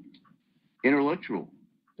intellectual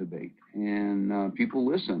debate. And people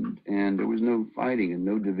listened, and there was no fighting and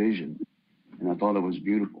no division. And I thought it was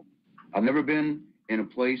beautiful. I've never been in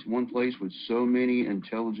one place with so many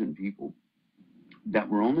intelligent people that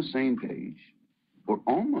were on the same page, or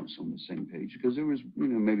almost on the same page, because there was,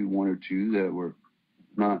 maybe one or two that were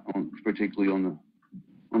not particularly on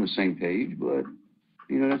the same page, but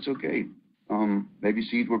that's okay. Maybe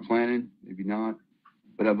seeds were planted, maybe not,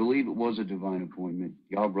 but I believe it was a divine appointment.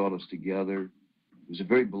 God brought us together. It was a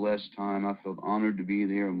very blessed time. I felt honored to be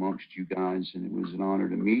there amongst you guys, and it was an honor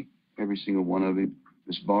to meet every single one of you.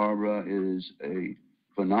 Miss Barbara is a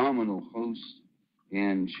phenomenal host,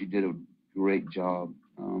 and she did a great job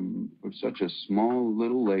for such a small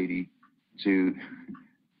little lady to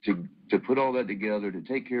put all that together, to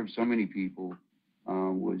take care of so many people,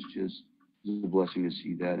 was just a blessing to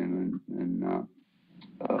see that. And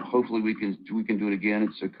hopefully we can do it again at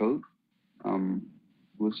TheCode.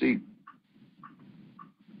 We'll see.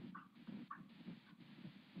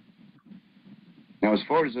 Now, as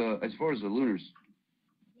far as the Lunars.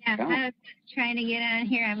 Yeah, I was trying to get on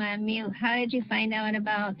here. I'm on mute. How did you find out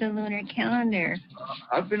about the lunar calendar?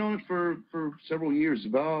 I've been on it for several years,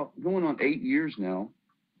 about going on 8 years now.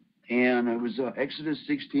 And it was Exodus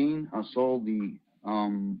 16. I saw the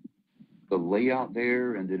layout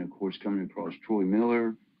there, and then of course coming across Troy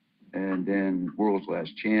Miller, and then World's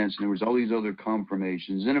Last Chance, and there was all these other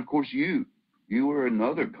confirmations, and of course you were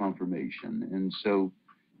another confirmation. And so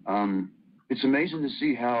it's amazing to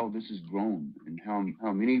see how this has grown and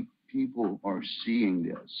how many people are seeing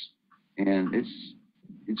this. And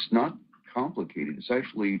it's not complicated. It's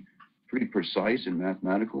actually pretty precise and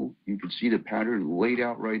mathematical. You can see the pattern laid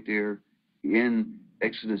out right there in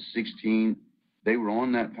Exodus 16. They were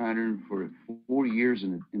on that pattern for 40 years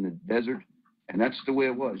in the desert, and that's the way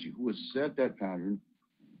it was. Yahuwah set that pattern,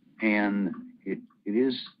 and it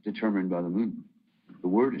is determined by the moon. The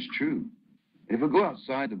word is true. And if we go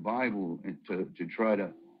outside the Bible and to try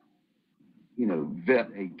to, vet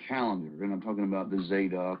a calendar, and I'm talking about the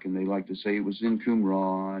Zadok, and they like to say it was in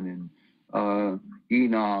Qumran and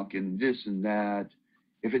Enoch and this and that.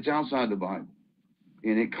 If it's outside the Bible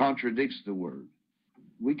and it contradicts the word,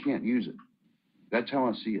 we can't use it. That's how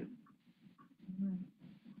I see it.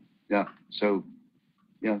 Yeah. So,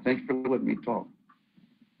 thanks for letting me talk.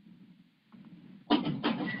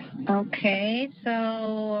 Okay,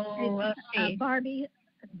 so let's see. Barbie,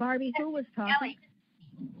 who was talking? Ellie.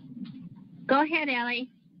 Go ahead, Ellie.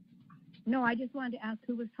 No, I just wanted to ask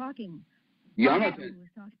who was talking. Jonathan.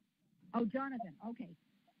 Oh, Jonathan. Okay.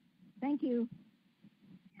 Thank you.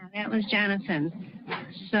 Yeah, that was Jonathan.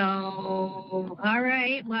 So, all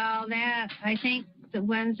right. Well, I think the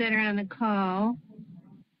ones that are on the call,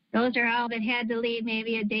 those are all that had to leave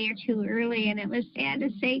maybe a day or two early, and it was sad to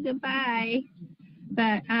say goodbye.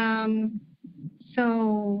 But,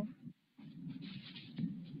 so,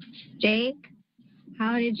 Jake,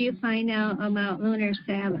 how did you find out about Lunar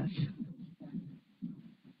Sabbath?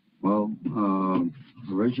 Well,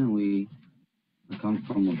 originally, I come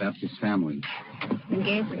from a Baptist family.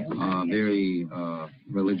 Gabriel. Very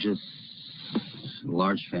religious,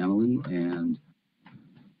 large family. And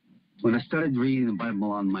when I started reading the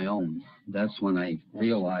Bible on my own, that's when I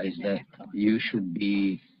realized that you should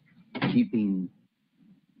be keeping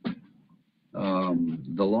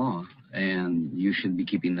the law, and you should be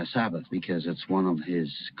keeping the Sabbath because it's one of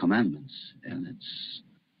his commandments. And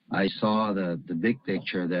I saw the big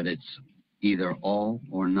picture that it's either all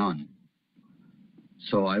or none.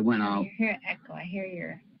 So I went out. I hear echo. I hear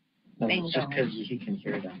your No, thing it's just going. because he can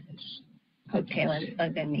hear them. Okay, let's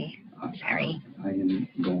plug in me. Sorry. I am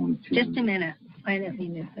going to. Just a minute. I didn't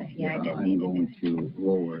mean to say. Yeah, I didn't I'm mean going to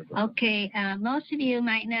lower. Okay, most of you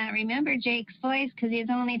might not remember Jake's voice because he's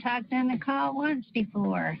only talked on the call once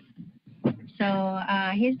before. So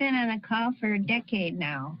he's been on a call for a decade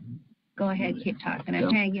now. Go ahead, keep talking. I'm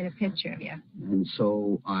trying to get a picture of you. And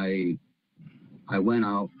so I went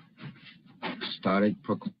out, started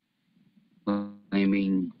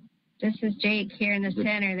proclaiming. This is Jake here in the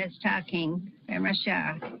center that's talking. I'm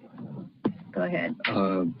Rasha. Go ahead.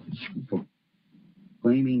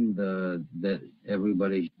 Claiming that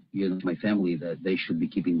everybody, my family, that they should be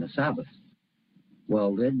keeping the Sabbath.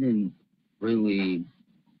 Well, that didn't really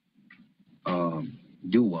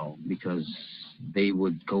do well because they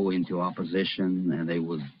would go into opposition and they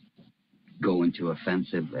would go into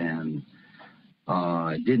offensive, and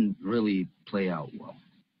it didn't really play out well.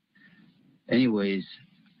 Anyways,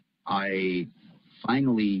 I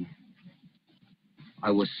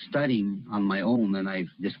was studying on my own, and I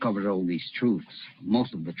discovered all these truths,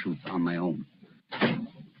 most of the truth on my own.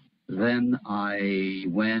 Then I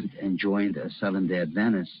went and joined a Seventh-day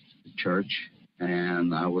Adventist church,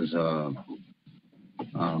 and I was a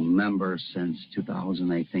member since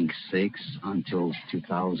 2006 until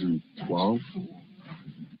 2012.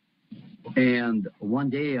 And one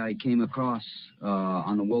day I came across,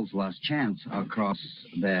 on the World's Last Chance, across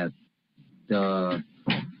that the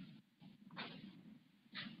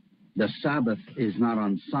Sabbath is not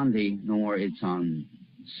on Sunday, nor it's on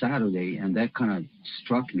Saturday, and that kind of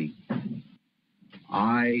struck me.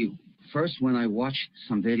 When I watched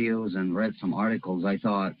some videos and read some articles, I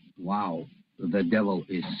thought, wow, the devil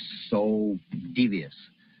is so devious,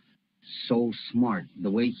 so smart.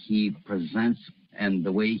 The way he presents and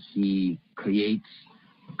the way he creates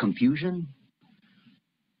confusion.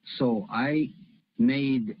 So I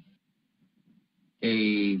made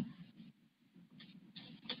a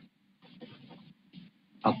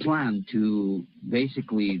plan to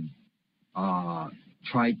basically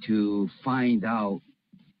try to find out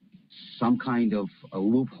some kind of a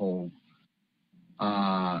loophole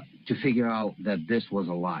to figure out that this was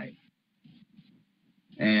a lie.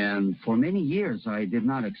 And for many years, I did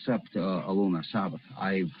not accept a lunar Sabbath.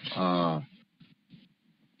 I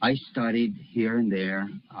studied here and there.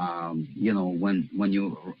 I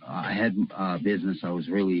had business, I was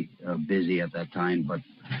really busy at that time, but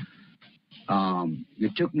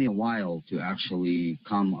it took me a while to actually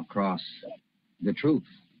come across the truth,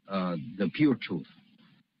 the pure truth.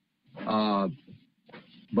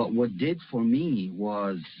 But what did for me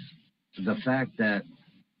was the fact that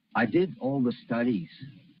I did all the studies,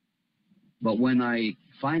 but when I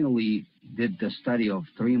finally did the study of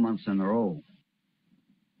 3 months in a row,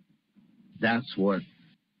 that's what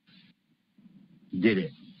did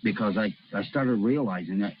it. Because I started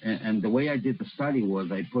realizing that, and the way I did the study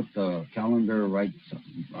was I put the calendar right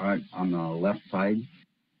on the left side,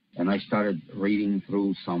 and I started reading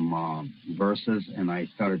through some verses, and I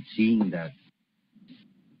started seeing that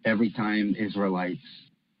every time Israelites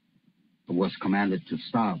was commanded to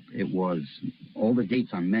stop, it was all the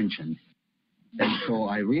dates are mentioned. And so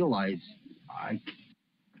I realized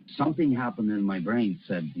something happened in my brain,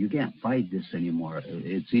 said, you can't fight this anymore.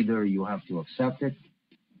 It's either you have to accept it,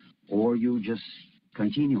 or you just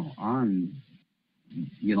continue on,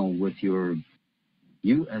 with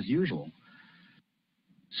you as usual.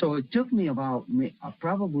 So it took me about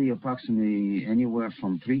approximately anywhere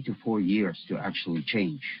from 3 to 4 years to actually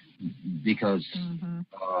change, because,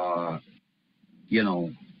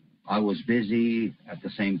 I was busy at the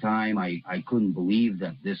same time. I couldn't believe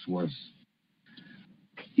that this was.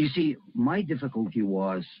 You see, my difficulty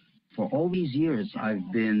was, for all these years,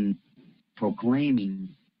 I've been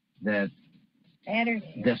proclaiming that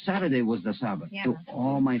the Saturday was the Sabbath to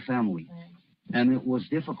all my family. And it was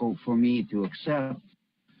difficult for me to accept,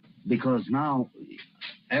 because now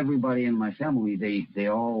everybody in my family, they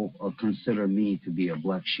all consider me to be a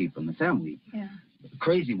black sheep in the family. Yeah.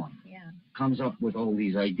 Crazy one. Yeah. Comes up with all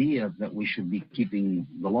these ideas that we should be keeping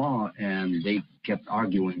the law, and they kept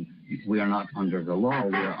arguing, we are not under the law,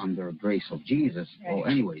 we are under grace of Jesus. Right. Well,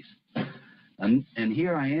 anyways. And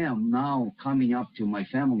here I am now coming up to my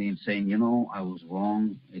family and saying, I was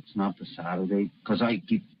wrong. It's not the Saturday. Because I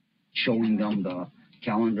keep showing them the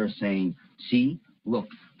calendar saying, see, look,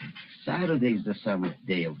 Saturday is the 7th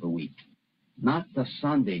day of the week, not the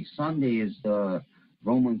Sunday. Sunday is the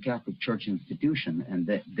Roman Catholic Church institution, and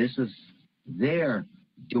that this is their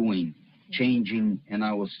doing, changing. And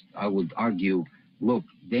I would argue, look,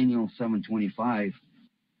 Daniel 7:25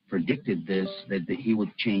 predicted this, that he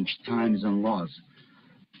would change times and laws.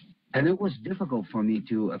 And it was difficult for me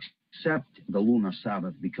to accept the lunar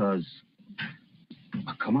Sabbath, because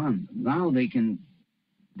come on, now they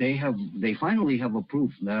finally have a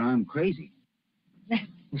proof that I'm crazy.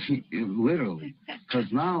 Literally, because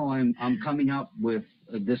now I'm coming up with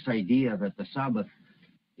this idea that the Sabbath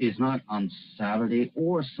is not on Saturday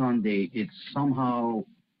or Sunday. It's somehow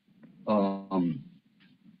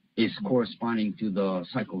is corresponding to the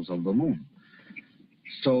cycles of the moon.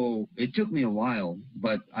 So it took me a while,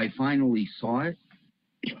 but I finally saw it.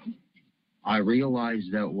 I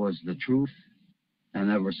realized that was the truth, and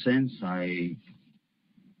ever since I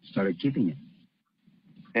started keeping it.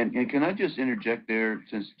 And can I just interject there,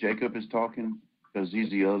 since Jacob is talking, because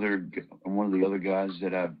he's one of the other guys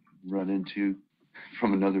that I've run into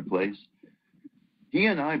from another place. He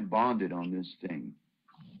and I bonded on this thing,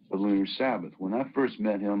 the Lunar Sabbath. When I first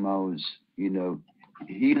met him, I was, he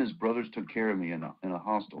and his brothers took care of me in a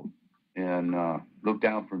hostel and looked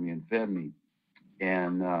out for me and fed me.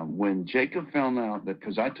 And when Jacob found out that,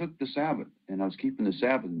 because I took the Sabbath and I was keeping the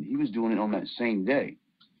Sabbath, and he was doing it on that same day.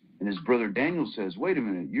 And his brother Daniel says, "Wait a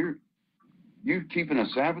minute, you're keeping a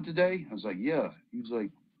Sabbath today?" I was like, "Yeah." He was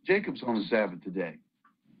like, "Jacob's on the Sabbath today."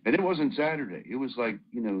 And it wasn't Saturday. It was like,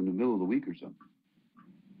 in the middle of the week or something.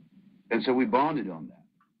 And so we bonded on that.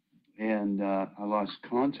 And I lost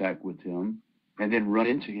contact with him and then run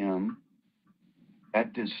into him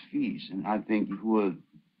at this feast. And I think he would,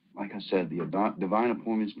 like I said, the divine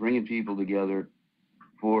appointments, bringing people together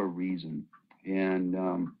for a reason. And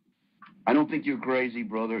I don't think you're crazy,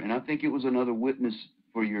 brother, and I think it was another witness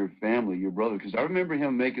for your family, your brother, because I remember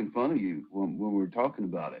him making fun of you when we were talking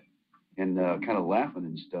about it and kind of laughing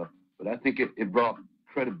and stuff. But I think it brought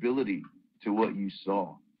credibility to what you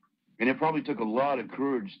saw. And it probably took a lot of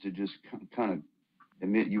courage to just kind of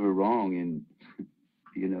admit you were wrong and,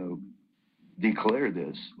 declare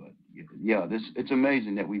this. But, yeah, it's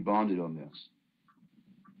amazing that we bonded on this.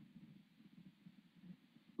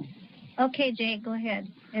 Okay, Jay, go ahead.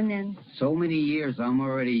 And then. So many years, I'm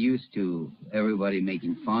already used to everybody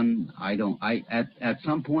making fun. At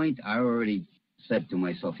some point, I already said to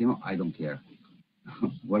myself, I don't care.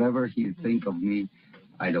 Whatever you think of me,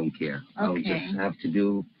 I don't care. Okay. I'll just have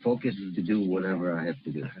to focus to do whatever I have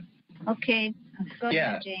to do. Okay, go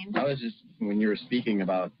ahead, James. I was just, when you were speaking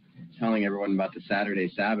about telling everyone about the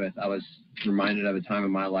Saturday Sabbath, I was reminded of a time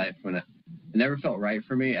in my life when it never felt right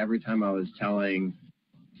for me. Every time I was telling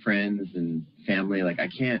friends and family, like, I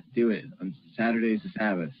can't do it on Saturday's the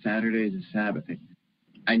Sabbath. Saturday's the Sabbath.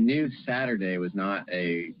 I knew Saturday was not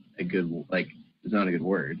a good, like, it's not a good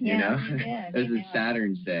word, It was a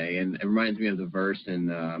Saturn's day, and it reminds me of the verse in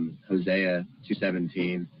Hosea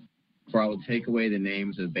 2:17, "For I will take away the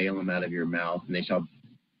names of Balaam out of your mouth, and they shall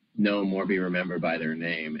no more be remembered by their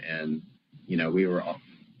name." And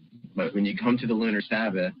but when you come to the Lunar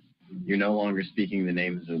Sabbath, you're no longer speaking the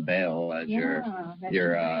names of Baal as your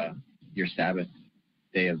Sabbath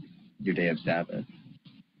day of Sabbath.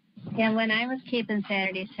 Yeah, when I was keeping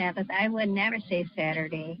Saturday Sabbath, I would never say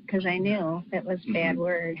Saturday because I knew it was a bad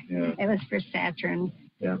word. Yeah. It was for Saturn.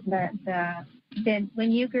 Yeah. But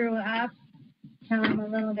when you grew up, tell them a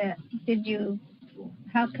little bit.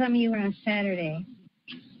 How come you were on Saturday?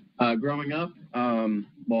 Growing up,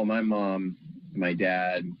 well, my mom and my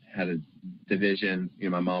dad had a division.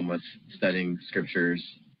 My mom was studying scriptures,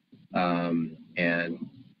 and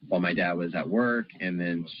while my dad was at work, and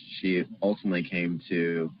then she ultimately came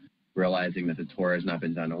to realizing that the Torah has not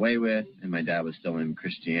been done away with, and my dad was still in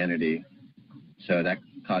Christianity. So that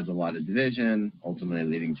caused a lot of division, ultimately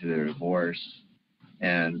leading to their divorce.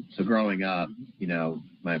 And so growing up,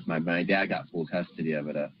 my dad got full custody of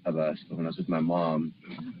us. But when I was with my mom,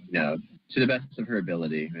 to the best of her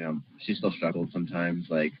ability, she still struggled sometimes,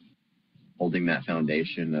 like holding that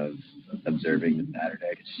foundation of observing the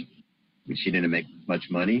Saturday. She didn't make much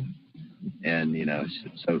money. And,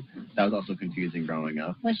 so that was also confusing growing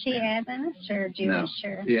up. Was she Adventist or Jewish? No.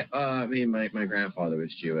 Or? Yeah, my grandfather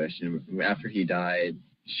was Jewish. And after he died,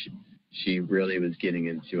 she really was getting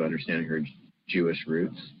into understanding her Jewish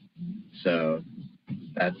roots. So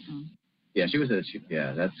that's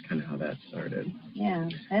kind of how that started. Yeah,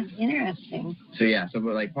 that's interesting. So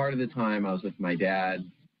but like part of the time I was with my dad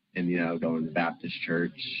and, going to Baptist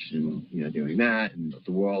church and, doing that, and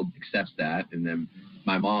the world accepts that. And then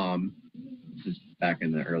my mom, this is back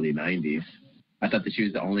in the early 90s, I thought that she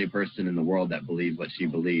was the only person in the world that believed what she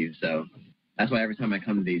believed. So that's why every time I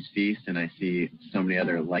come to these feasts and I see so many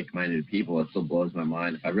other like-minded people, it still blows my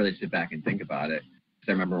mind if I really sit back and think about it. Because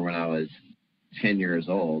I remember when I was 10 years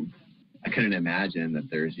old, I couldn't imagine that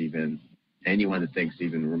there's even anyone that thinks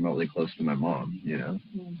even remotely close to my mom,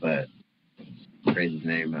 But praise his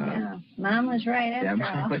name. Mom was right after all.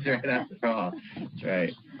 Yeah, Mom was right after all. That's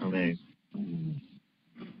right. I mean.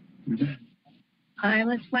 I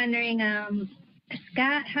was wondering,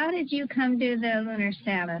 Scott, how did you come to the Lunar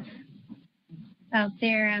Sabbath out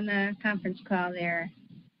there on the conference call there?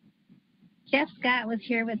 Jeff Scott was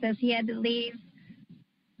here with us. He had to leave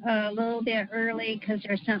a little bit early because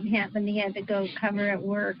there's something happened. He had to go cover at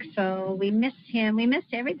work, so we missed him. We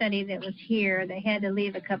missed everybody that was here. They had to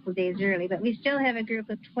leave a couple of days early, but we still have a group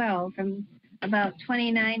of 12 from about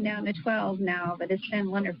 29 down to 12 now, but it's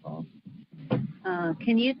been wonderful.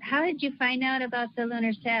 How did you find out about the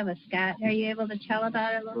Lunar Sabbath, Scott? Are you able to tell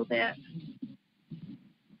about it a little bit?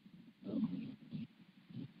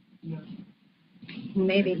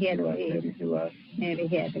 Maybe he had to leave. Maybe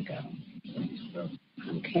he had to go.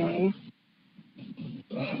 Okay.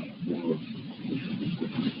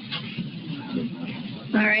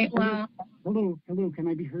 All right, well. Hello, can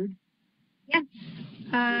I be heard? Yes.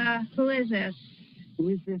 Who is this? Who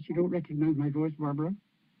is this? You don't recognize my voice, Barbara?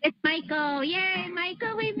 It's Michael. Yay,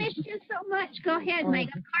 Michael, we missed you so much. Go ahead, Mike.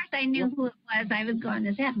 Of course I knew who it was. I was going,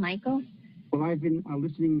 is that Michael? Well, I've been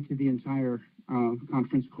listening to the entire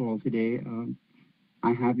conference call today.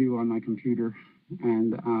 I have you on my computer,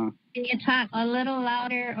 and can you talk a little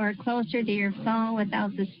louder or closer to your phone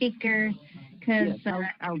without the speaker? Because yes,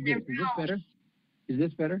 I'll do it. Is this better? Is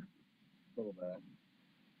this better? A little bit.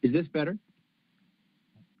 Is this better?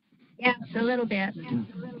 Yes, a little bit.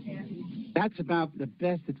 That's about the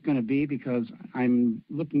best it's going to be because I'm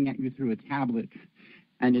looking at you through a tablet,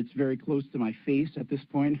 and it's very close to my face at this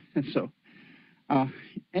point. So,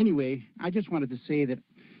 anyway, I just wanted to say that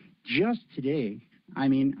just today, I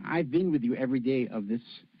mean, I've been with you every day of this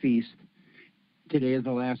feast. Today is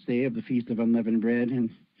the last day of the Feast of Unleavened Bread, and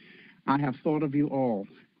I have thought of you all.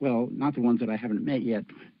 Well, not the ones that I haven't met yet,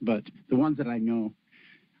 but the ones that I know.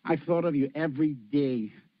 I've thought of you every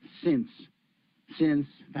day since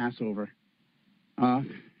Passover.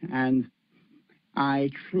 And I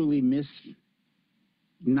truly miss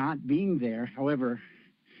not being there. However,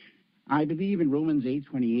 I believe in Romans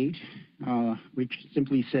 8:28, which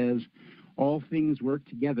simply says, all things work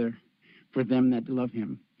together for them that love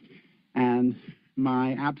him. And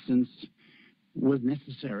my absence was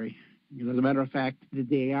necessary. As a matter of fact, the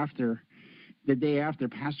day after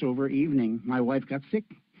Passover evening, my wife got sick.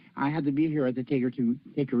 I had to be here. I had to take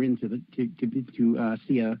her in to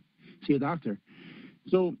see a doctor.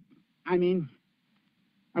 So, I mean,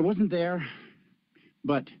 I wasn't there,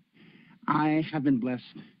 but I have been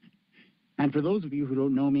blessed. And for those of you who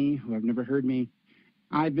don't know me, who have never heard me,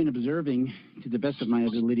 I've been observing, to the best of my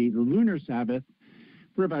ability, the Lunar Sabbath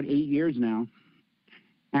for about 8 years now,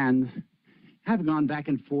 and have gone back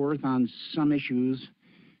and forth on some issues,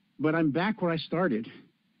 but I'm back where I started.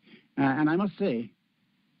 And I must say,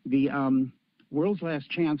 the World's Last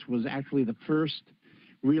Chance was actually the first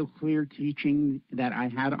real clear teaching that I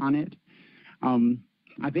had on it.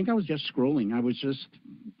 I think I was just scrolling.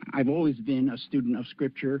 I've always been a student of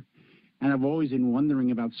Scripture, and I've always been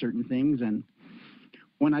wondering about certain things. And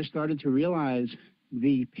when I started to realize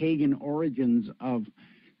the pagan origins of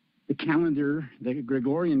the calendar, the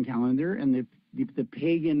Gregorian calendar, and the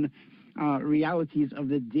pagan realities of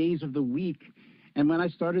the days of the week, and when I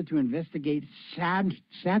started to investigate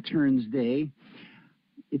Saturn's day,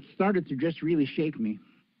 it started to just really shake me,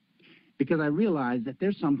 because I realized that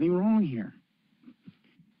there's something wrong here.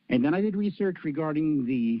 And then I did research regarding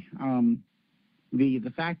the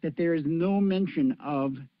fact that there is no mention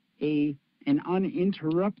of an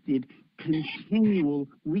uninterrupted, continual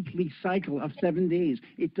weekly cycle of 7 days.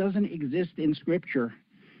 It doesn't exist in Scripture.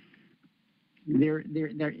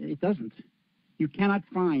 It doesn't. You cannot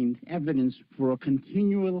find evidence for a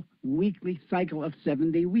continual weekly cycle of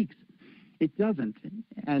 7 day weeks. It doesn't.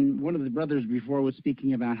 And one of the brothers before was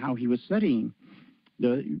speaking about how he was studying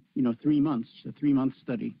the 3 months, a 3-month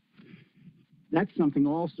study. That's something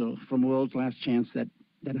also from World's Last Chance that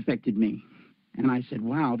affected me. And I said,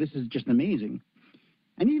 wow, this is just amazing.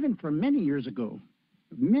 And even from many years ago,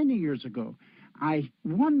 I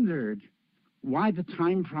wondered why the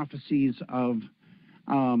time prophecies of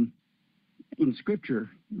in Scripture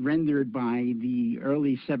rendered by the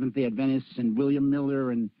early Seventh-day Adventists and William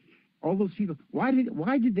Miller and all those people, why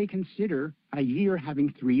did they consider a year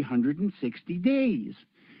having 360 days?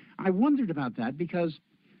 I wondered about that because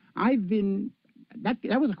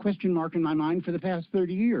that was a question mark in my mind for the past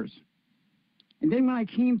 30 years. And then when I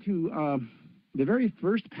came to the very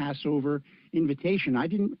first Passover invitation,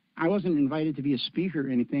 I wasn't invited to be a speaker or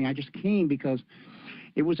anything. I just came because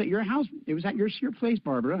it was at your house. It was at your place,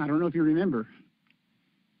 Barbara. I don't know if you remember.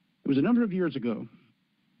 It was a number of years ago.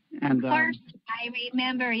 And, of course, I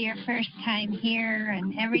remember your first time here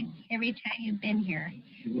and every time you've been here.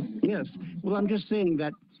 Yes. Well, I'm just saying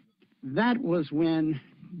that was when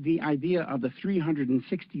the idea of the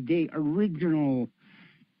 360-day original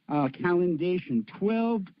calendation,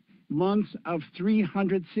 12 months of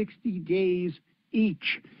 360 days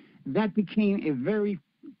each. That became a very,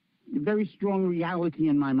 very strong reality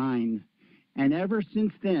in my mind. And ever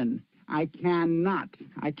since then, I can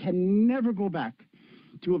never go back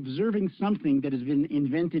to observing something that has been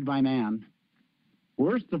invented by man.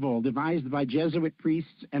 Worst of all, devised by Jesuit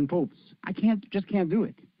priests and popes. I just can't do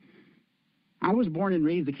it. I was born and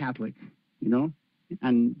raised a Catholic, you know,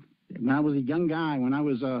 and when I was a young guy, when I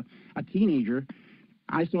was a teenager,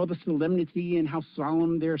 I saw the solemnity and how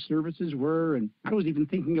solemn their services were, and I was even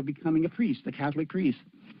thinking of becoming a priest, a Catholic priest,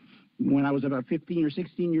 when I was about 15 or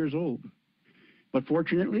 16 years old. But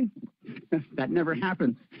fortunately, that never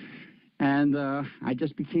happened. And I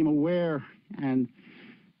just became aware, and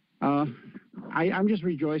I'm just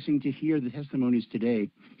rejoicing to hear the testimonies today.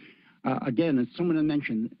 Again, as someone had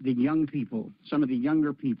mentioned, the young people, some of the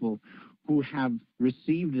younger people who have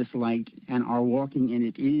received this light and are walking in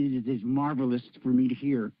it, it is marvelous for me to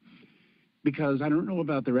hear. Because I don't know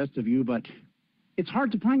about the rest of you, but it's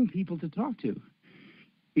hard to find people to talk to.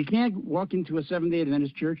 You can't walk into a Seventh-day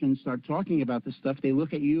Adventist church and start talking about this stuff. They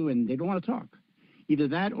look at you and they don't want to talk. Either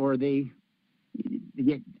that or it's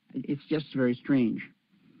just very strange.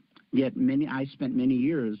 Yet I spent many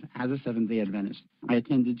years as a Seventh-day Adventist. I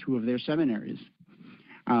attended 2 of their seminaries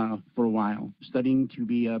for a while, studying to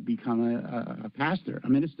become a pastor, a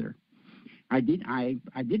minister. I did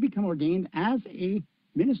become ordained as a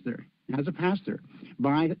minister, as a pastor,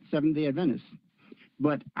 by Seventh-day Adventists.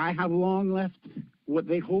 But I have long left what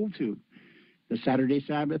they hold to. The Saturday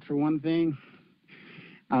Sabbath, for one thing,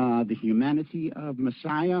 the humanity of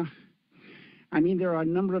Messiah. I mean, there are a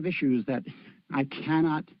number of issues that I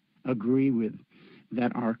cannot agree with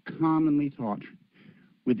that are commonly taught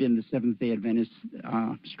within the Seventh-day Adventist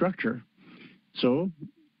structure. So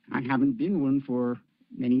I haven't been one for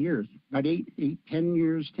many years, about 10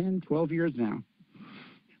 years, 10, 12 years now.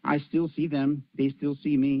 I still see them, they still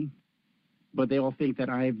see me, but they all think that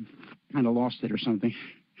I've kind of lost it or something.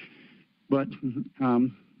 But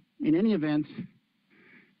in any event,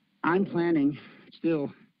 I'm planning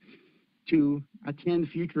still to attend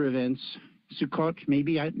future events. Sukkot,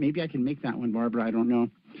 maybe I can make that one, Barbara. I don't know.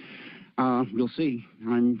 We'll see.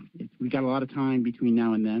 We got a lot of time between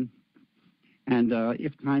now and then, and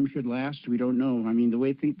if time should last, we don't know. I mean, the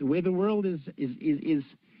way the world is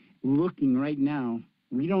looking right now,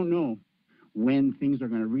 we don't know when things are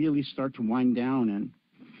going to really start to wind down, and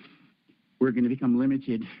we're going to become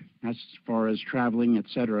limited as far as traveling,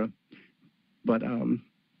 etc. But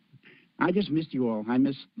I just missed you all. I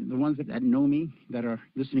missed the ones that know me, that are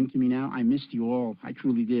listening to me now. I missed you all. I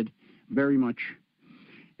truly did, very much.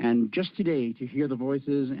 And just today, to hear the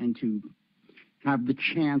voices and to have the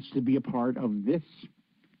chance to be a part of this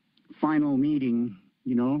final meeting,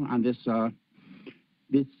 you know, on this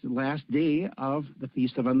last day of the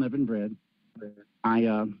Feast of Unleavened Bread,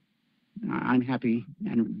 I'm happy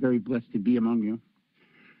and very blessed to be among you.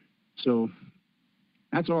 So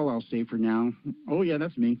that's all I'll say for now. Oh, yeah,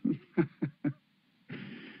 that's me.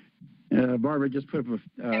 Barbara just put up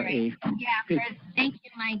thank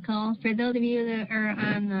you, Michael. For those of you that are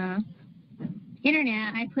on the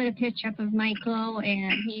internet, I put a picture up of Michael,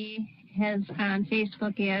 and he has on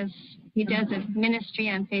Facebook, he does a ministry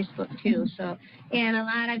on Facebook too. So, and a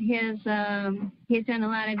lot of his, he's done a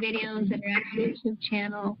lot of videos that are on the YouTube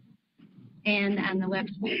channel and on the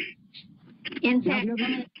website. In fact,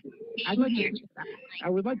 I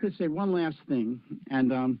would like to say one last thing,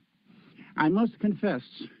 and I must confess,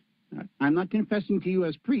 I'm not confessing to you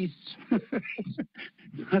as priests,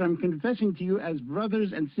 but I'm confessing to you as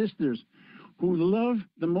brothers and sisters who love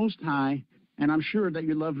the Most High, and I'm sure that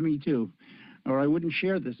you love me too, or I wouldn't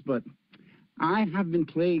share this, but I have been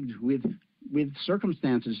plagued with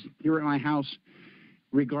circumstances here at my house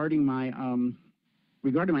regarding my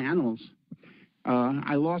animals.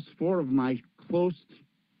 I lost 4 of my close.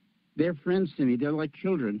 They're friends to me. They're like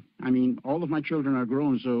children. I mean, all of my children are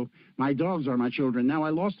grown, so my dogs are my children. Now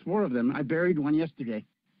I lost 4 of them. I buried one yesterday.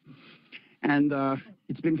 And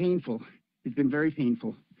it's been painful. It's been very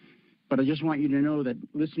painful. But I just want you to know that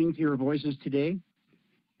listening to your voices today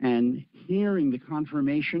and hearing the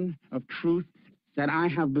confirmation of truth that I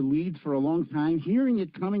have believed for a long time, hearing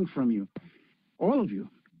it coming from you, all of you,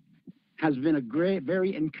 has been a great,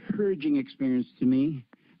 very encouraging experience to me.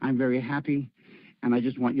 I'm very happy. And I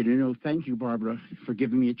just want you to know, thank you, Barbara, for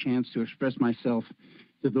giving me a chance to express myself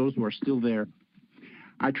to those who are still there.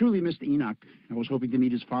 I truly missed Enoch. I was hoping to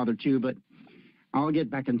meet his father, too, but I'll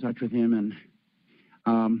get back in touch with him. And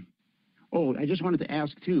I just wanted to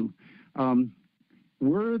ask, too,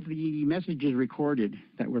 were the messages recorded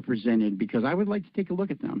that were presented? Because I would like to take a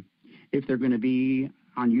look at them if they're going to be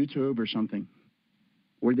on YouTube or something.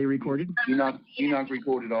 Were they recorded? Enoch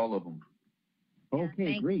recorded all of them.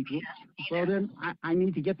 Okay, great. Well, then I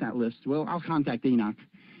need to get that list. Well, I'll contact Enoch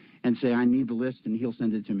and say I need the list, and he'll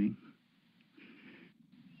send it to me.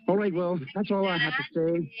 All right, well, that's all I have to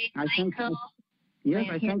say. I thank you. Yes,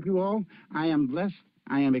 I thank you all. I am blessed.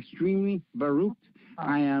 I am extremely baruched.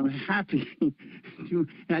 I am happy to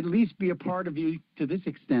at least be a part of you to this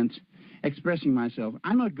extent, expressing myself.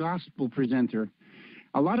 I'm a gospel presenter.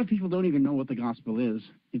 A lot of people don't even know what the gospel is.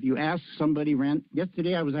 If you ask somebody,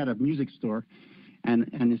 yesterday I was at a music store, and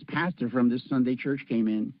this pastor from this Sunday church came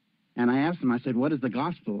in, and I asked him, I said, what is the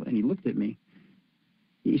gospel? And he looked at me.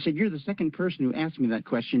 He said, you're the second person who asked me that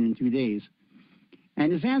question in 2 days.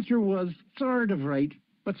 And his answer was sort of right,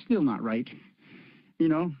 but still not right. You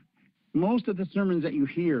know, most of the sermons that you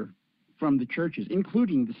hear from the churches,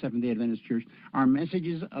 including the Seventh-day Adventist Church, are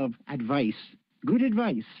messages of advice, good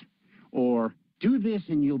advice, or do this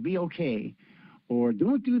and you'll be okay, or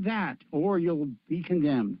don't do that or you'll be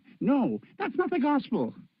condemned. No, that's not the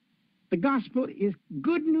gospel. The gospel is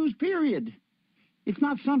good news, period. It's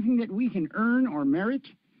not something that we can earn or merit.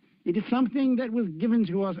 It is something that was given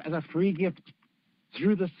to us as a free gift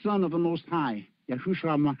through the Son of the Most High,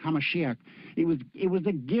 Yahushua HaMashiach. It was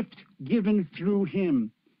a gift given through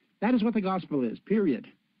him. That is what the gospel is, period.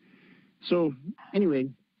 So, anyway,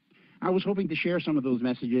 I was hoping to share some of those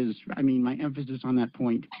messages. I mean, my emphasis on that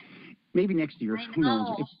point. Maybe next year. Who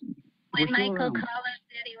knows? When Michael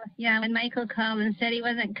called and said he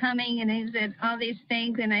wasn't coming, and he said all these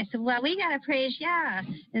things, and I said, well, we got to praise Yah.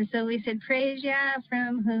 And so we said, praise Yah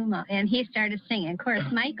from whom? And he started singing. Of course,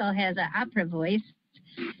 Michael has an opera voice,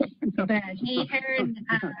 but he heard...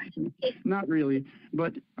 Not really,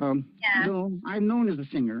 but no, I'm known as a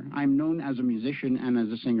singer. I'm known as a musician and as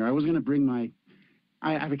a singer. I was going to bring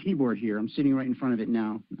I have a keyboard here. I'm sitting right in front of it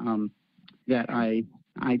now that I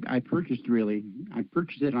purchased, really. I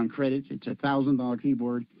purchased it on credit. It's a $1,000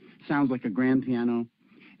 keyboard. Sounds like a grand piano.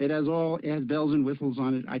 It has bells and whistles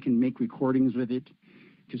on it. I can make recordings with it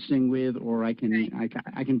to sing with, or I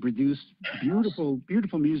can produce beautiful,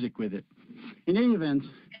 beautiful music with it. In any event,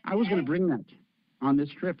 I was going to bring that on this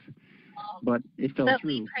trip, but it fell through.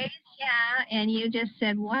 We praised Yah, and you just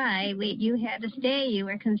said why. You had to stay. You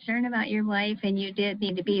were concerned about your wife, and you did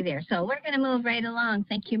need to be there. So we're going to move right along.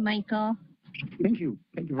 Thank you, Michael. Thank you.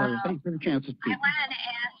 Thank you for the chance to speak. I wanted to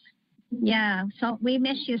ask, so we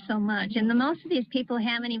miss you so much, and most of these people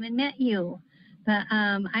haven't even met you. But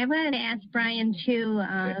I wanted to ask Brian too.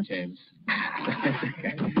 James.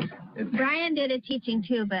 Brian did a teaching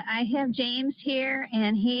too, but I have James here,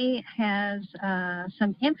 and he has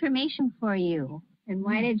some information for you. And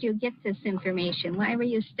why did you get this information? Why were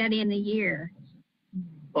you studying the year?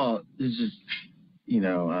 Well, it's just,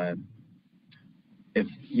 if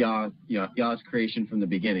Yah's creation from the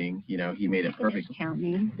beginning, he made it perfectly.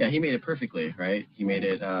 Yeah, he made it perfectly, right? He made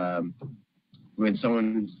it, when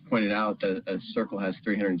someone pointed out that a circle has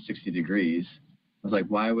 360 degrees, I was like,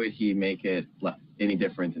 why would he make it any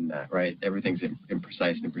different than that, right? Everything's in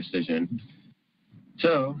precise and precision.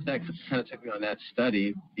 So that kind of took me on that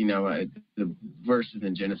study. The verses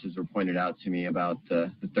in Genesis were pointed out to me about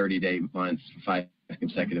the 30-day months, 5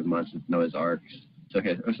 consecutive months with Noah's Ark. So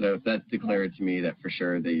that declared to me that for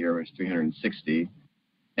sure the year was 360.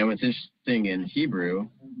 And what's interesting in Hebrew,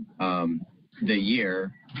 the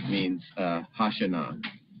year means Hashanah.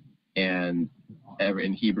 And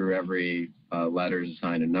in Hebrew, every letter is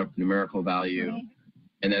assigned a numerical value.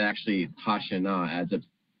 And then actually Hashanah adds up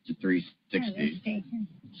to 360.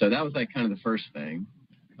 So that was like kind of the first thing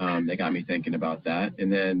that got me thinking about that. And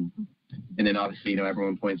then obviously,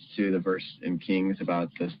 everyone points to the verse in Kings about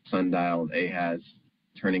the sundial of Ahaz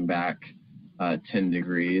turning back 10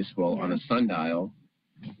 degrees. Well, on a sundial,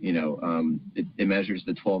 it measures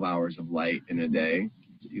the 12 hours of light in a day.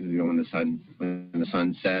 When the sun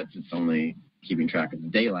sets, it's only keeping track of the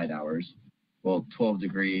daylight hours. Well, 12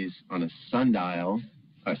 degrees on a sundial,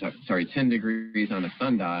 10 degrees on a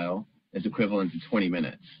sundial is equivalent to 20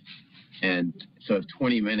 minutes. And so if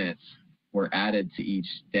 20 minutes were added to each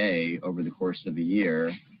day over the course of a year,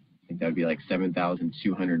 I think that would be like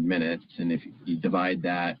 7,200 minutes. And if you divide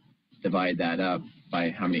that up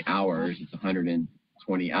by how many hours, it's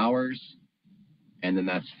 120 hours. And then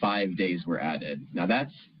that's 5 days were added. Now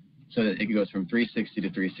so that it goes from 360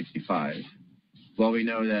 to 365. Well, we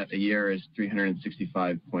know that a year is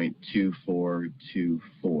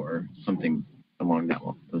 365.2424, something along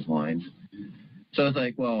those lines. So it's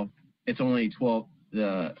like, well, it's only 12.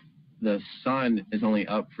 The sun is only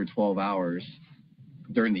up for 12 hours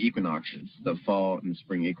during the equinoxes, the fall and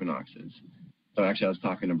spring equinoxes. So actually, I was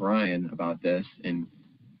talking to Brian about this, and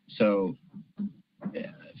so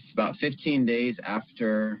about 15 days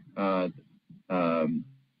after the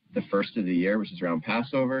first of the year, which is around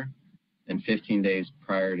Passover, and 15 days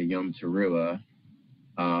prior to Yom Teruah,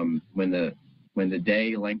 when the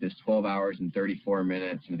day length is 12 hours and 34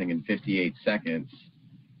 minutes, and I think in 58 seconds,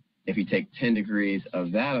 if you take 10 degrees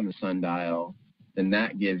of that on the sundial, then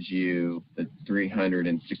that gives you the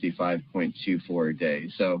 365.24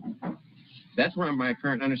 days. So that's where my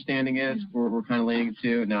current understanding is. We're kind of leaning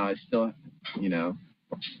to. Now, I still,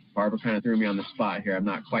 Barbara kind of threw me on the spot here. I'm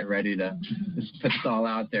not quite ready to just put this all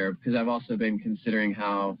out there, because I've also been considering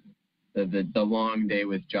how the long day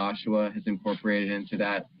with Joshua has incorporated into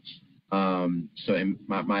that. So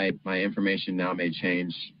my information now may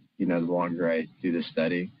change, the longer I do this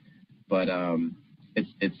study. But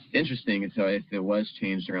it's interesting. And so if it was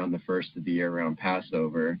changed around the first of the year, around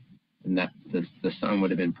Passover, and that the sun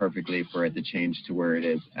would have been perfectly for it to change to where it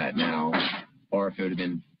is at now, or if it would have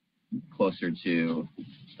been closer to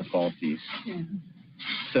the fall feast. Yeah.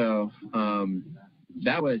 So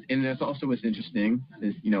that was, and that's also what's interesting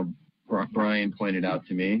is, Brian pointed out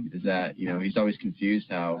to me is that, he's always confused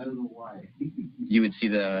how you would see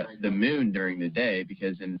the moon during the day,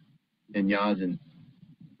 because in Yah's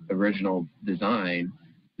original design,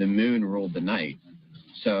 the moon ruled the night.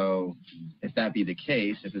 So if that be the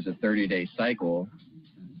case, if it's a 30-day cycle,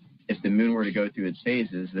 if the moon were to go through its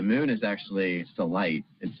phases, the moon is actually the light.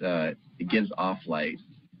 It gives off light.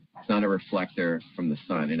 It's not a reflector from the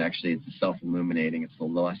sun. It's self-illuminating. It's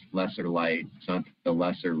the lesser light. It's not the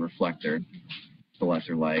lesser reflector. It's the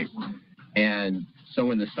lesser light. And so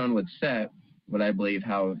when the sun would set, what I believe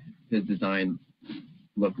how his design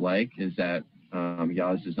looked like is that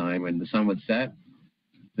Yah's design, when the sun would set,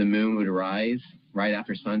 the moon would rise right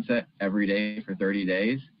after sunset every day for 30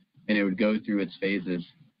 days, and it would go through its phases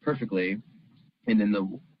perfectly. And then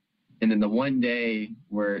the one day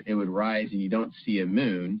where it would rise and you don't see a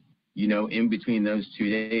moon, in between those 2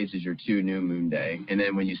 days is your 2 new moon day. And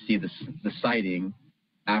then when you see the sighting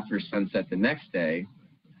after sunset the next day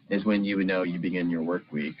is when you would know you begin your work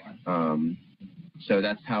week. So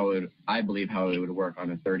that's I believe how it would work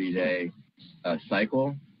on a 30-day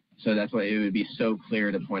cycle. So that's why it would be so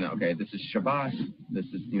clear to point out, okay, this is Shabbat, this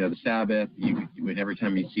is, the Sabbath. You would, every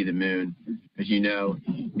time you see the moon, because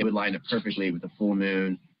it would line up perfectly with the full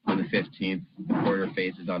moon on the 15th, the quarter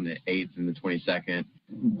phases on the 8th and the 22nd,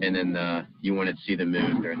 and then you wouldn't see the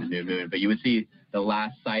moon during the new moon, but you would see the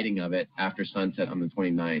last sighting of it after sunset on the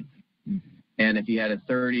 29th. And if you had a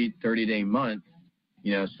 30-day month,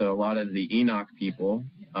 so a lot of the Enoch people,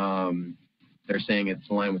 they're saying it's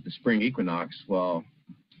aligned with the spring equinox. Well,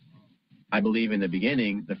 I believe in the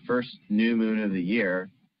beginning, the first new moon of the year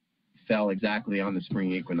fell exactly on the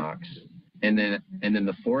spring equinox. And then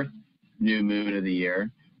the fourth new moon of the year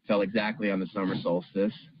fell exactly on the summer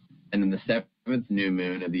solstice. And then the seventh new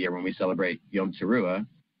moon of the year, when we celebrate Yom Teruah,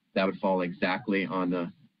 that would fall exactly on the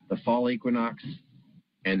fall equinox.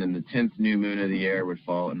 And then the 10th new moon of the year would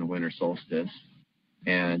fall in the winter solstice.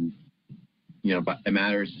 And, but a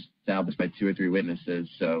matter is established by 2 or 3 witnesses.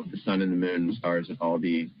 So the sun and the moon and the stars would all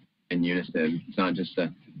be in unison. It's not just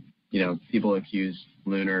people accuse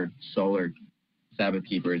lunar solar Sabbath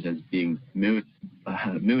keepers as being moon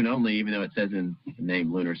only, even though it says in the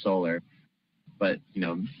name lunar solar. But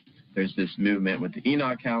there's this movement with the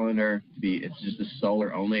Enoch calendar it's just a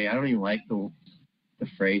solar only. I don't even like the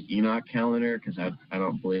phrase Enoch calendar, because I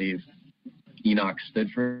don't believe Enoch stood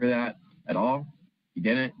for that at all. He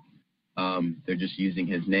didn't. They're just using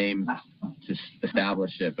his name to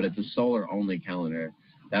establish it, but it's a solar only calendar.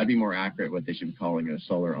 That'd be more accurate what they should be calling it, a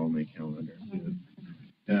solar only calendar.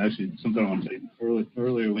 Yeah, actually, something I want to say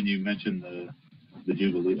earlier when you mentioned the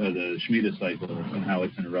Jubilee, the Shemitah cycle and how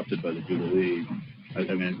it's interrupted by the Jubilee.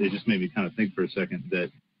 I mean, it just made me kind of think for a second that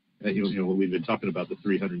what we've been talking about, the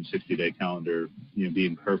 360-day calendar,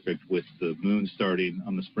 being perfect with the moon starting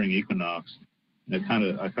on the spring equinox. And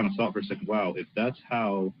I kind of thought for a second, wow, if that's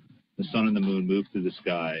how the sun and the moon move through the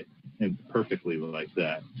sky and perfectly like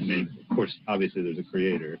that. I mean, of course, obviously there's a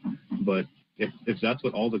creator, but if that's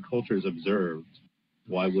what all the cultures observed,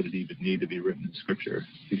 why would it even need to be written in scripture?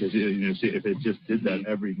 Because see, if it just did that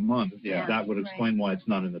every month, that would explain why it's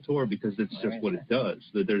not in the Torah, because it's just what it does.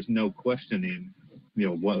 That there's no questioning,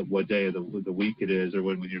 what day of the week it is, or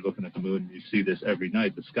when you're looking at the moon and you see this every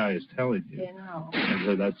night, the sky is telling you. And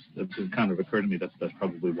so that's kind of occurred to me. That's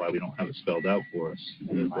probably why we don't have it spelled out for us.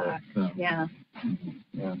 Yeah.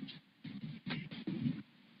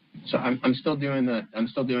 So I'm still doing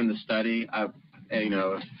the study. If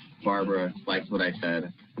Barbara likes what I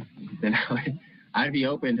said, then I'd be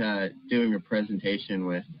open to doing a presentation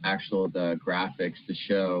with the graphics to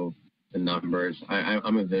show the numbers.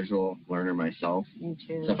 I'm a visual learner myself. Me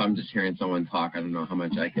too. So if I'm just hearing someone talk, I don't know how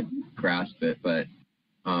much I could grasp it, but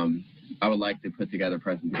I would like to put together a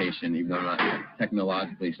presentation, even though I'm not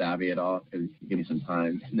technologically savvy at all. It would give me some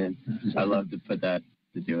time, and then I'd love to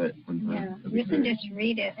do it. Yeah, you can just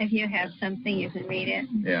read it. If you have something, you can read it.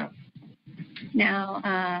 Yeah.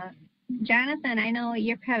 Now, Jonathan, I know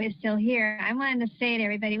you're probably still here. I wanted to say to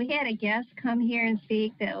everybody, we had a guest come here and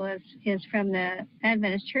speak that is from the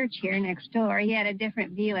Adventist church here next door. He had a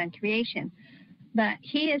different view on creation. But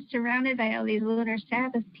he is surrounded by all these lunar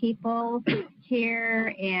Sabbath people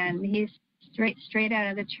here, and he's straight out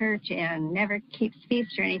of the church and never keeps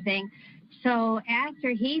feasts or anything. So after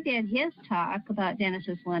he did his talk about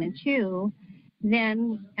Genesis 1 and 2,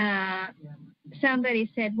 then somebody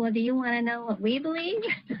said, well, do you want to know what we believe?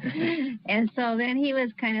 And so then he was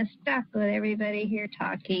kind of stuck with everybody here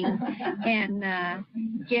talking and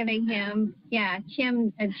giving him,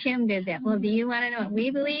 Tim did that. Well, do you want to know what we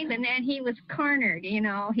believe? And then he was cornered,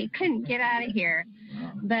 he couldn't get out of here.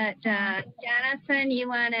 But Jonathan, you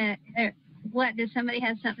want to, does somebody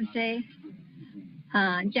have something to say?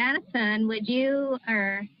 Jonathan, would you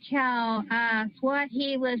tell us what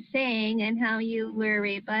he was saying and how you were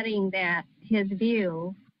rebutting his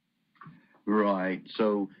view? Right.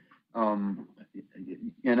 So, and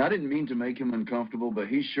I didn't mean to make him uncomfortable, but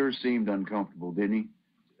he sure seemed uncomfortable, didn't he?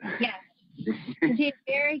 Yes. He's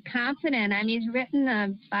very confident. I mean, he's written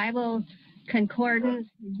a Bible concordance,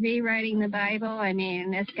 he's rewriting the Bible. I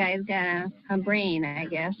mean, this guy's got a brain, I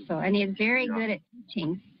guess. So, and he's very good at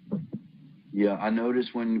teaching. Yeah, I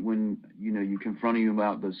noticed when you confronted him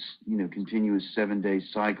about this, continuous 7-day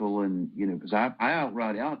cycle, and, because I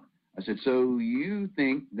I said, so you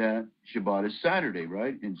think that Shabbat is Saturday,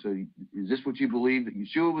 right? And so is this what you believe that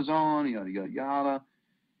Yeshua was on, yada, yada, yada?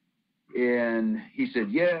 And he said,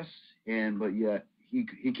 yes, but yet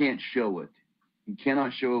he can't show it. He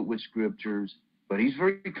cannot show it with scriptures, but he's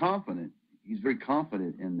very confident. He's very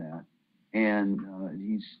confident in that. And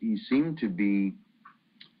he seemed to be,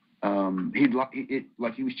 he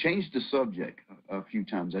was changed the subject a few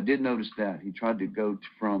times. I did notice that. He tried to go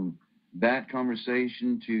from that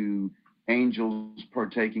conversation to angels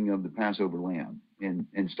partaking of the Passover lamb and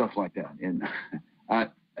stuff like that. And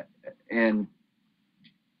and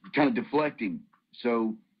kind of deflecting.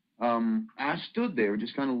 So I stood there,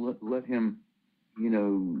 just kind of let him,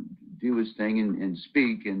 do his thing and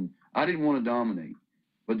speak. And I didn't want to dominate.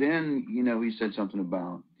 But then, he said something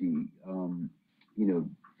about the,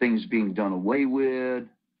 things being done away with.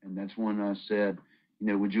 And that's when I said,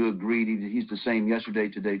 would you agree that he's the same yesterday,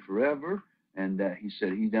 today, forever? And he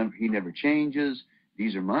said he never changes.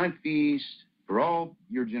 These are my feasts for all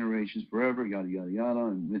your generations forever, yada, yada, yada,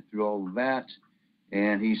 and went through all of that.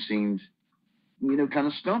 And he seemed, kind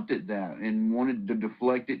of stumped at that and wanted to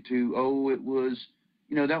deflect it to, it was,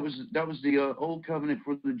 that was the old covenant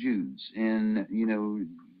for the Jews, and,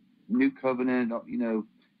 new covenant,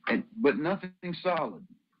 but nothing solid.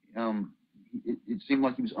 It seemed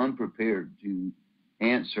like he was unprepared to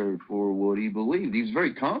answer for what he believed. He was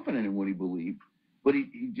very confident in what he believed, but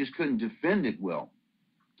he just couldn't defend it well.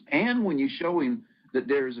 And when you show him that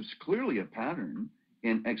there is clearly a pattern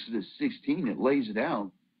in Exodus 16, it lays it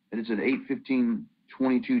out, and it's at 8:15,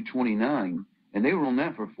 22, 29, and they were on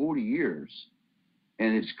that for 40 years.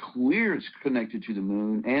 And it's clear it's connected to the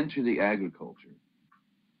moon and to the agriculture.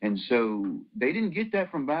 And so they didn't get that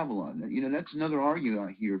from Babylon. That's another argument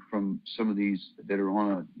I hear from some of these that are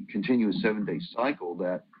on a continuous 7-day cycle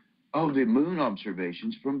that, the moon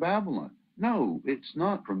observations from Babylon. No, it's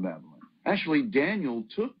not from Babylon. Actually, Daniel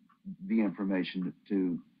took the information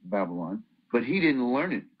to Babylon, but he didn't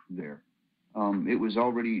learn it there. It was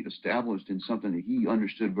already established in something that he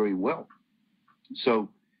understood very well. So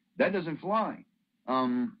that doesn't fly.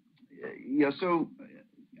 So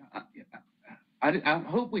I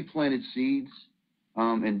hope we planted seeds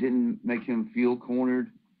and didn't make him feel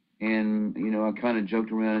cornered. And, I kind of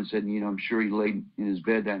joked around and said, I'm sure he laid in his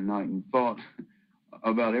bed that night and thought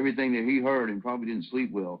about everything that he heard and probably didn't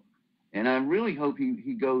sleep well. And I really hope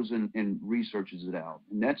he goes and researches it out.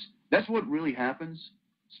 And that's what really happens,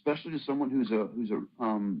 especially to someone who's a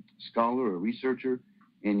scholar or a researcher,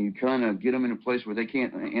 and you kind of get them in a place where they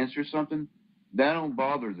can't answer something. That'll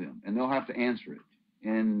bother them, and they'll have to answer it.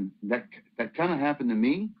 And that kind of happened to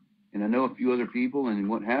me, and I know a few other people. And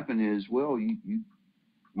what happened is, well, you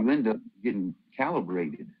end up getting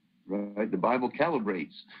calibrated, right? The Bible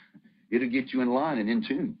calibrates. It'll get you in line and in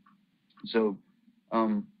tune. So,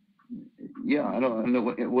 I don't know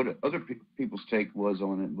what other people's take was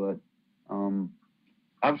on it, but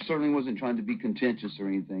I certainly wasn't trying to be contentious or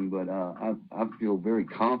anything, but I feel very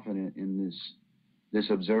confident in this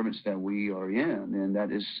observance that we are in, and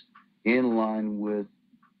that is in line with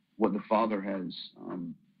what the Father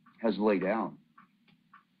has laid out.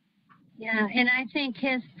 Yeah, and I think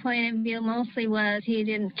his point of view mostly was he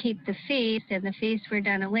didn't keep the feast, and the feasts were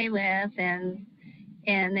done away with, and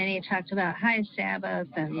then he talked about high Sabbath.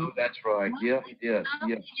 And oh, that's right. Yeah, he did.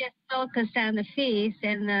 Yeah. He just focused on the feast,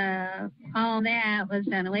 and all that was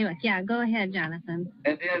done away with. Yeah, go ahead, Jonathan.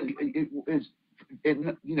 And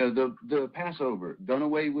then the Passover done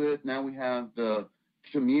away with. Now we have the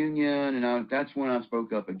communion, and that's when I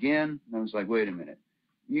spoke up again. And I was like, wait a minute.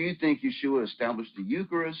 You think Yeshua established the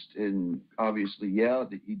Eucharist? And obviously, yeah,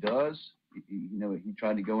 that he does. He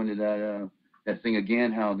tried to go into that thing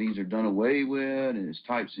again, how these are done away with, and it's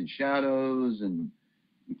types and shadows, and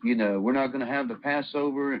we're not going to have the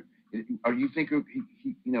Passover. Are you thinking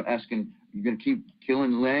asking, you're going to keep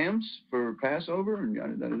killing lambs for Passover and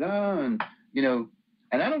yada yada yada, and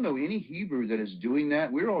and I don't know any Hebrew that is doing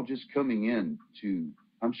that. We're all just coming in to.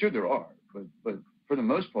 I'm sure there are, but for the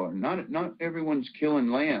most part, not everyone's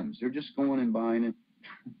killing lambs. They're just going and buying it.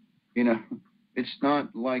 It's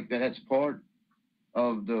not like that. That's part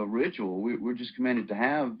of the ritual. We're just commanded to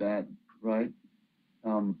have that, right?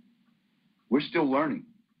 We're still learning.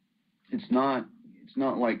 It's not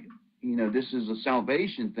like this is a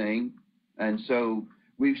salvation thing, and so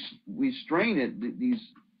we strain at these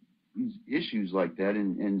issues like that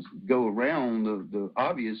and go around the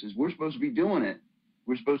obvious is we're supposed to be doing it.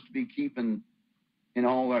 We're supposed to be keeping in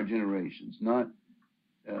all our generations, not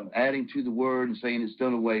adding to the word and saying it's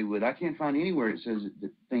done away with. I can't find anywhere it says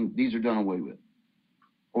that these are done away with,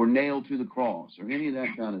 or nailed to the cross, or any of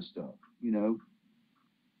that kind of stuff.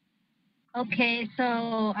 Okay,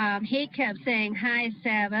 so he kept saying high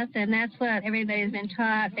Sabbath, and that's what everybody's been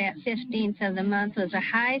taught, that 15th of the month was a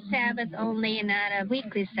high Sabbath only and not a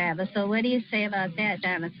weekly Sabbath. So what do you say about that,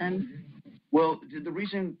 Jonathan? Well, the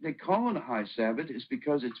reason they call it a high Sabbath is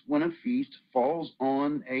because it's when a feast falls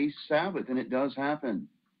on a Sabbath, and it does happen.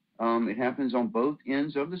 It happens on both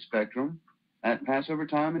ends of the spectrum, at Passover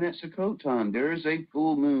time and at Sukkot time. There is a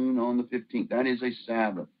full moon on the 15th. That is a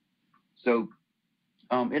Sabbath. So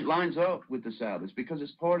it lines up with the Sabbath because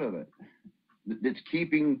it's part of it. It's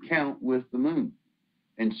keeping count with the moon.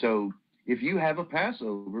 And so if you have a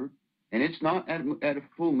Passover and it's not at a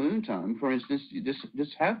full moon time, for instance,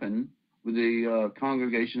 this happened with the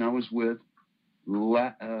congregation I was with last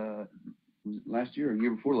year or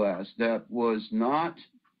year before last, that was not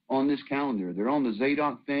on this calendar. They're on the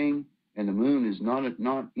Zadok thing, and the moon is not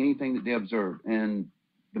anything that they observe. And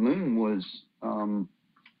the moon was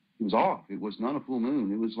it was off. It was not a full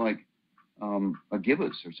moon. It was like a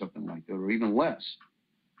gibbous or something like that, or even less.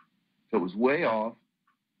 So it was way off.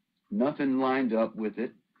 Nothing lined up with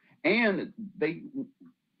it. And they,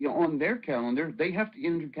 on their calendar, they have to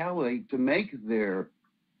intercalate to make their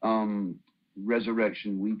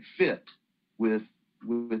resurrection week fit with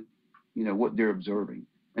what they're observing.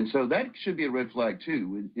 And so that should be a red flag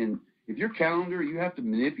too. And if your calendar, you have to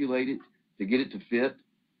manipulate it to get it to fit,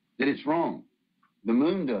 then it's wrong. The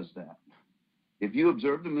moon does that. If you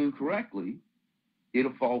observe the moon correctly,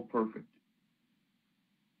 it'll fall perfect.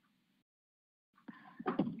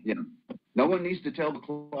 Yeah. No one needs to tell the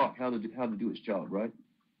clock how to do its job, right?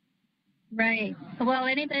 Right. Well,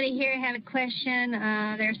 anybody here have a question?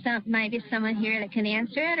 Might be someone here that can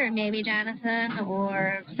answer it, or maybe Jonathan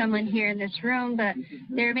or someone here in this room, but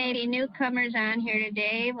there may be newcomers on here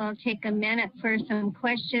today. We'll take a minute for some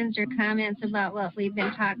questions or comments about what we've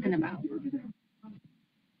been talking about.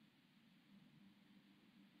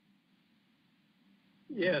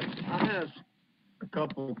 Yes, I have a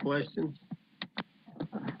couple of questions.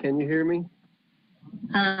 Can you hear me?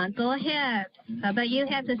 Go ahead. But you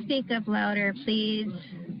have to speak up louder, please.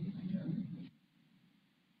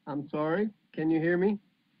 I'm sorry. Can you hear me?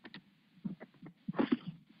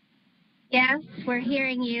 Yes, we're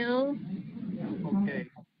hearing you. Okay.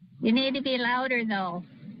 You need to be louder, though.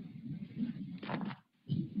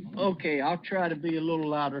 Okay, I'll try to be a little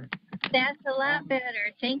louder. That's a lot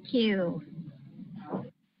better. Thank you.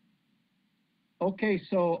 Okay,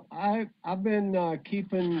 so I've been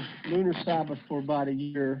keeping Lunar Sabbath for about a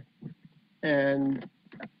year, and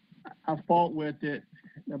I fought with it.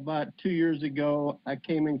 About 2 years ago, I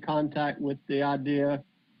came in contact with the idea,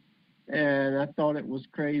 and I thought it was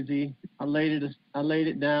crazy. I laid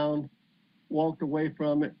it down, walked away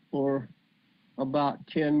from it for about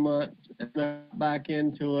 10 months, and got back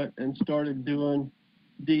into it and started doing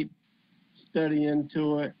deep study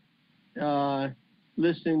into it.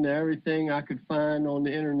 Listening to everything I could find on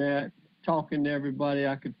the internet, talking to everybody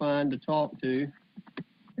I could find to talk to.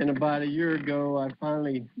 And about a year ago, I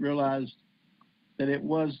finally realized that it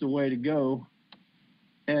was the way to go,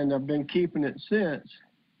 and I've been keeping it since.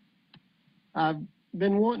 I've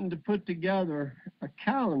been wanting to put together a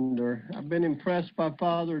calendar. I've been impressed by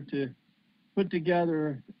Father to put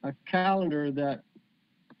together a calendar that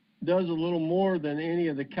does a little more than any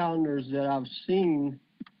of the calendars that I've seen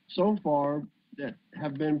so far that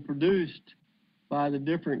have been produced by the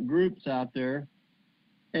different groups out there.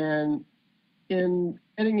 And in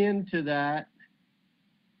getting into that,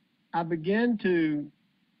 I began to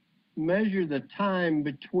measure the time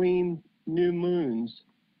between new moons.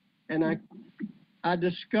 And I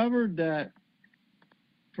discovered that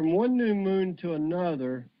from one new moon to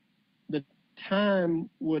another, the time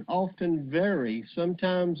would often vary,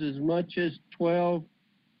 sometimes as much as 12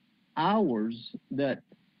 hours.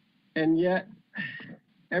 And yet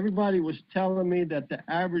everybody was telling me that the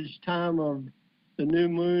average time of the new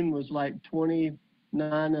moon was like 29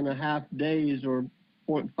 and a half days or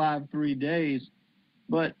 0.53 days.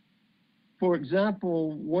 But for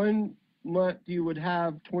example, 1 month you would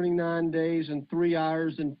have 29 days and 3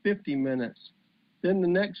 hours and 50 minutes. Then the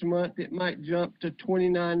next month it might jump to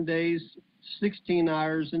 29 days, 16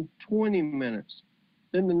 hours and 20 minutes.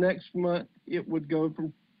 Then the next month it would go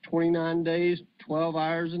from 29 days, 12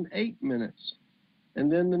 hours and 8 minutes.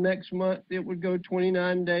 And then the next month it would go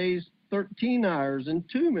 29 days, 13 hours and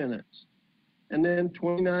 2 minutes. And then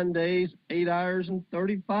 29 days, 8 hours and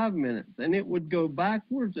 35 minutes. And it would go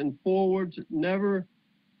backwards and forwards, never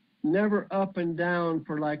up and down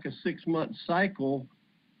for like a 6-month cycle.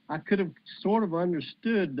 I could have sort of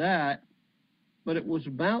understood that, but it was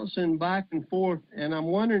bouncing back and forth. And I'm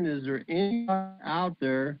wondering, is there anyone out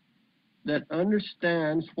there that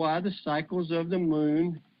understands why the cycles of the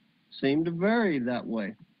moon seem to vary that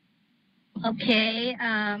way? Okay,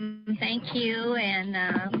 thank you.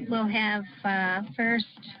 And we'll have first,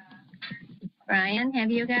 Brian, have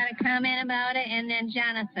you got a comment about it? And then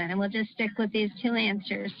Jonathan, and we'll just stick with these two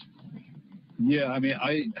answers. Yeah, I mean,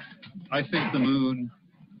 I think the moon,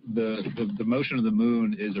 the motion of the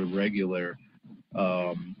moon is irregular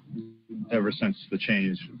ever since the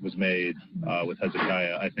change was made with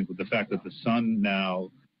Hezekiah. I think with the fact that the sun now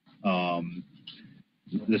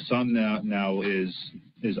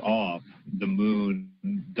is off, the moon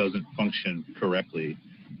doesn't function correctly.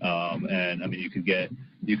 And I mean, you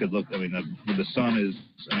could look. I mean, the sun is.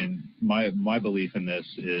 I mean, my belief in this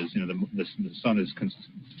is, the sun is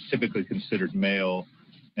typically considered male,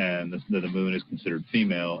 and the moon is considered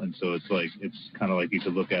female, and so it's kind of like you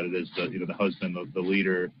could look at it as the husband, the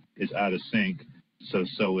leader is out of sync. So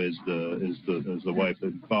is the wife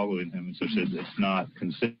that's following him, and so it's not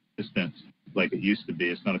consistent like it used to be.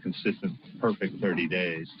 It's not a consistent, perfect 30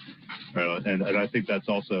 days, right? And I think that's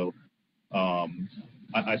also.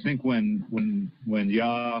 I think when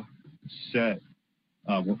Yah set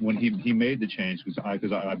when he made the change,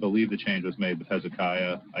 because I believe the change was made with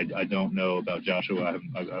Hezekiah. I don't know about Joshua.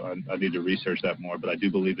 I need to research that more, but I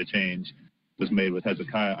do believe the change was made with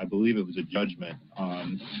Hezekiah. I believe it was a judgment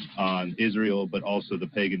on Israel, but also the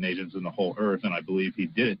pagan nations and the whole earth. And I believe he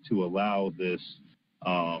did it to allow this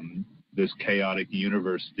chaotic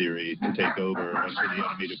universe theory to take over and for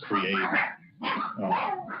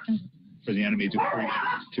the enemy to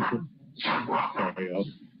create.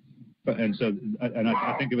 I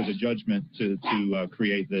think it was a judgment to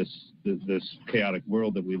create this chaotic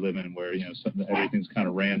world that we live in, where everything's kind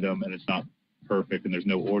of random and it's not perfect and there's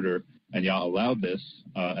no order. And Yah allowed this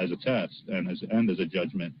as a test and as a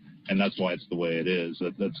judgment, and that's why it's the way it is.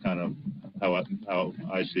 That's kind of how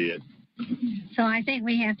I see it. So I think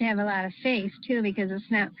we have to have a lot of faith, too, because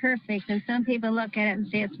it's not perfect. And some people look at it and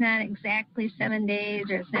say it's not exactly 7 days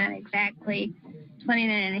or it's not exactly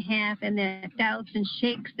 29 and a half, and then it doubts and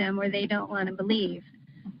shakes them where they don't want to believe.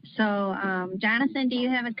 So, Jonathan, do you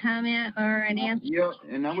have a comment or an answer? Yeah,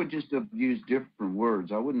 and I would just have used different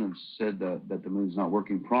words. I wouldn't have said that the moon's not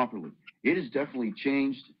working properly. It has definitely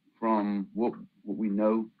changed from what we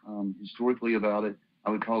know historically about it. I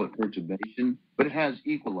would call it perturbation, but it has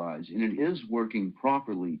equalized, and it is working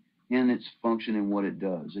properly in its function and what it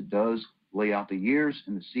does. It does lay out the years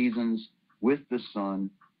and the seasons with the sun.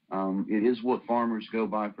 It is what farmers go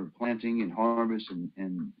by for planting and harvest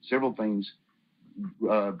and several things.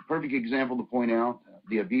 Perfect example to point out,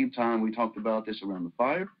 the Aviv time, we talked about this around the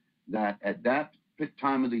fire, that at that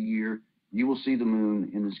time of the year, you will see the moon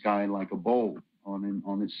in the sky like a bowl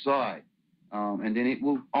on its side. And then it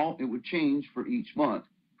would change for each month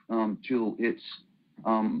till it's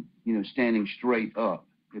standing straight up,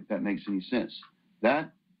 if that makes any sense.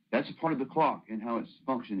 That's a part of the clock and how it's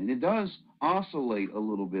functioning. And it does oscillate a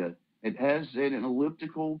little bit. It has an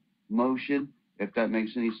elliptical motion. if that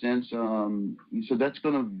makes any sense. So that's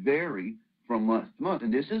going to vary from month to month.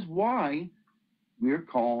 And this is why we're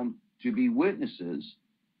called to be witnesses,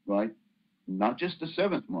 right? Not just the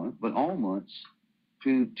 7th month, but all months,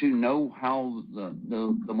 to know how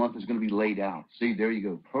the month is going to be laid out. See, there you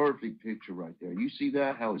go. Perfect picture right there. You see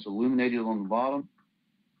that, how it's illuminated on the bottom?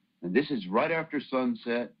 And this is right after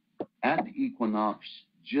sunset, at the equinox,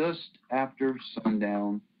 just after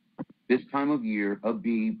sundown, this time of year,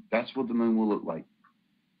 Abib, that's what the moon will look like.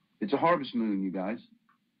 It's a harvest moon, you guys.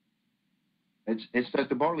 It's at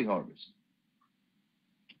the barley harvest.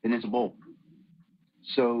 And it's a bowl.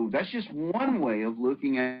 So that's just one way of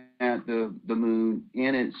looking at the moon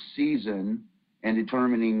in its season and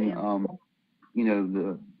determining,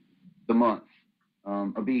 the month.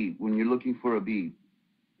 Abib, when you're looking for Abib,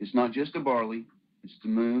 it's not just the barley, it's the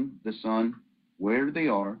moon, the sun, where they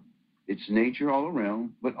are. It's nature all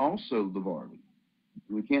around, but also the barley.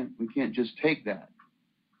 We can't just take that.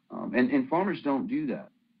 And farmers don't do that,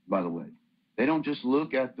 by the way. They don't just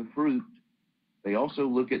look at the fruit. They also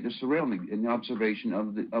look at the surrounding and the observation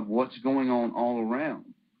of what's going on all around.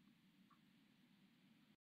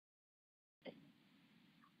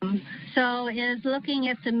 So is looking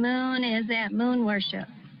at the moon, is that moon worship?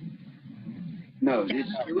 No,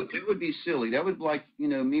 it would be silly. That would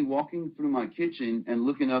me walking through my kitchen and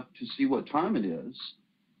looking up to see what time it is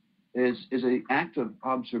an act of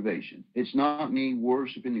observation. It's not me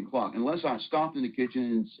worshiping the clock. Unless I stopped in the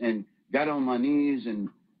kitchen and got on my knees and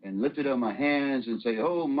lifted up my hands and say,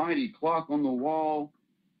 "Oh, mighty clock on the wall,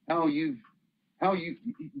 how you,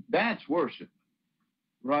 that's worship,"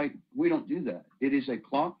 right? We don't do that. It is a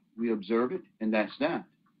clock. We observe it, and that's that.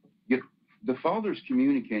 The Father's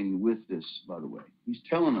communicating with this, by the way. He's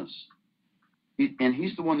telling us, and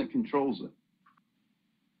He's the one that controls it.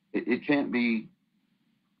 It can't be,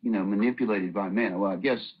 manipulated by man. Well, I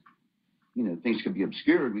guess, things could be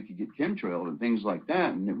obscured. We could get chemtrailed and things like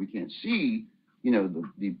that, and that we can't see,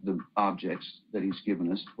 the objects that He's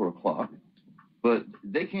given us for a clock. But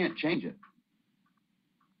they can't change it.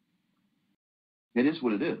 It is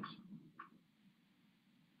what it is.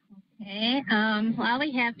 Okay. Well,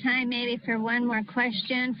 we have time maybe for one more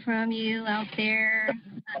question from you out there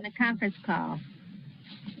on the conference call.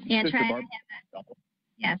 Yeah, try to have that.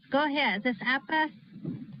 Yes, go ahead. Is this Appa?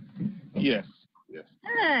 Yes.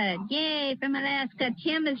 Good. Yay, from Alaska.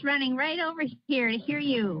 Tim is running right over here to hear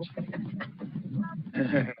you.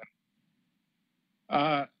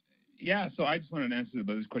 Yeah, so I just wanted to answer the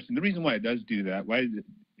brother's question. The reason why it does do that, why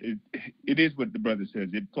it is what the brother says.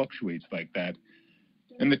 It fluctuates like that.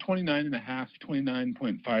 And the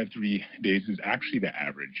 29.53 days is actually the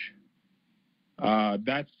average.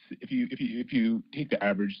 That's if you take the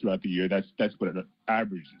average throughout the year, that's what it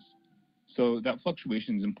averages. So that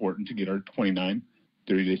fluctuation is important to get our 29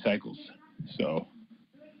 30-day cycles. So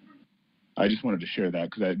I just wanted to share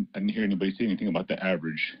that because I didn't hear anybody say anything about the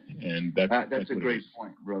average, and that's a great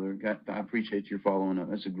point, brother. I appreciate your following up.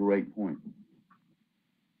 That's a great point.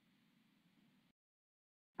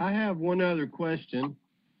 I have one other question.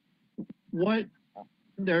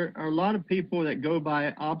 There are a lot of people that go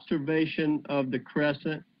by observation of the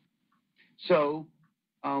crescent. So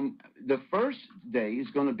the first day is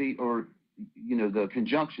going to be, or the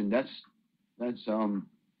conjunction. That's the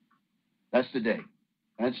day.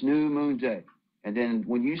 That's new moon day. And then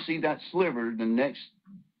when you see that sliver the next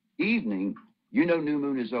evening, new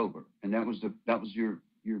moon is over, and that was your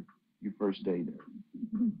first day there.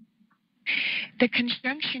 The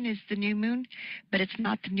conjunction is the new moon, but it's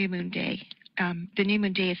not the new moon day. The new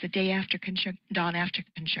moon day is the day after dawn after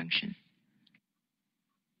conjunction.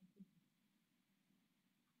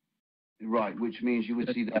 Right, which means you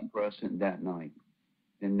would see that crescent that night,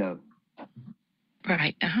 and no.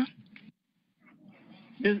 Right.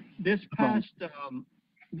 This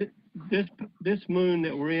moon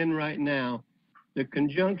that we're in right now, the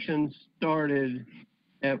conjunction started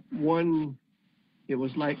at 1. It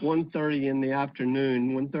was like 1:30 in the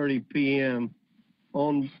afternoon, 1:30 p.m.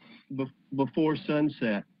 before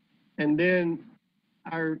sunset, and then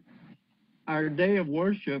our day of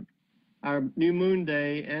worship, our new moon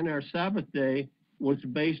day and our Sabbath day was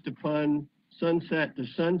based upon sunset to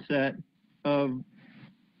sunset of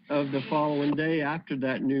the following day after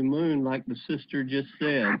that new moon, like the sister just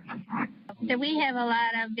said. So we have a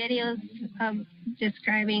lot of videos of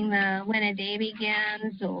describing when a day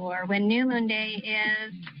begins or when new moon day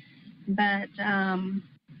is, but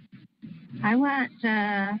I want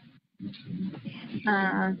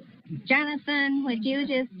Jonathan, would you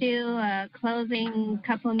just do a closing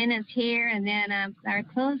couple minutes here, and then our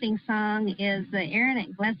closing song is the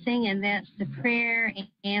Aaronic blessing, and that's the prayer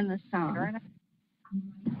and the song.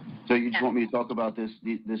 So you just want me to talk about this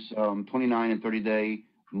 29 and 30 day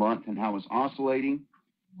month and how it's oscillating?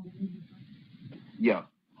 Yeah.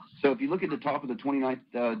 So if you look at the top of the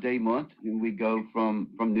 29th day month, we go from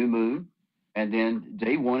new moon, and then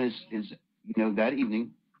day one is that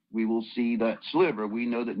evening we will see that sliver. We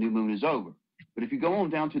know that new moon is over. But if you go on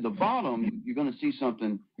down to the bottom, you're going to see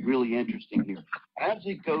something really interesting here. As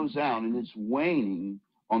it goes out and it's waning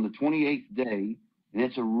on the 28th day, and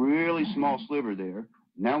it's a really small sliver there.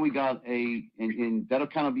 Now we got and that'll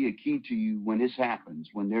kind of be a key to you when this happens,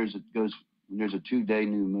 when there's a 2-day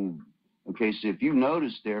new moon. Okay, so if you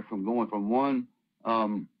notice there from going from one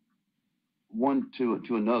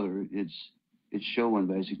to another, it's showing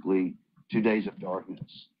basically 2 days of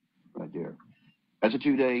darkness right there. That's a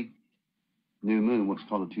 2-day new moon, what's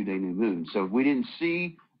called a 2-day new moon. So if we didn't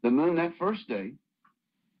see the moon that first day,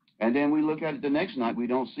 and then we look at it the next night, we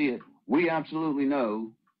don't see it, we absolutely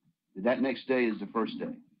know that next day is the first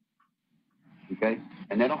day. Okay?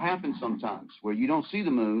 And that'll happen sometimes where you don't see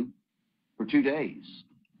the moon for 2 days.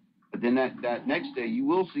 But then that next day you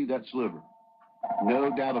will see that sliver.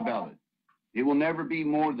 No doubt about it. It will never be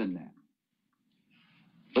more than that.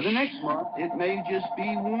 But the next month, it may just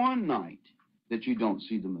be one night that you don't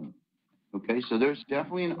see the moon. Okay? So there's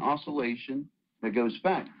definitely an oscillation that goes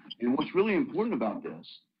back. And what's really important about this,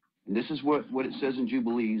 and this is what it says in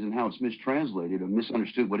Jubilees and how it's mistranslated or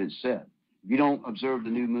misunderstood what it said. If you don't observe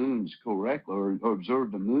the new moons correctly or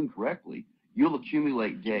observe the moon correctly, you'll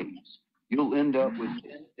accumulate days. You'll end up with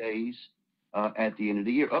 10 days at the end of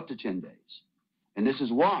the year, up to 10 days. And this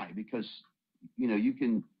is why, because,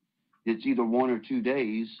 it's either 1 or 2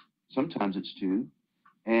 days, sometimes it's 2.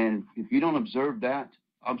 And if you don't observe that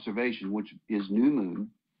observation, which is new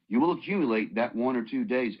moon, you will accumulate that 1 or 2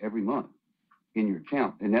 days every month in your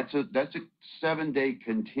count. And that's a 7-day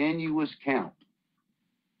continuous count.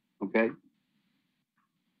 Okay?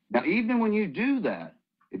 Now, even when you do that,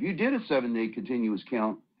 if you did a 7-day continuous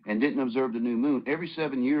count and didn't observe the new moon, every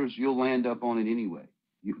 7 years you'll land up on it anyway.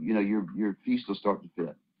 Your feast will start to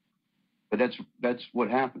fit. But that's what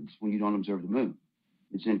happens when you don't observe the moon.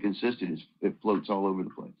 It's inconsistent. It floats all over the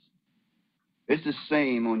place. It's the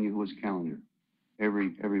same on your calendar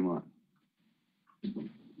every month.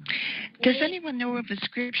 Does anyone know of a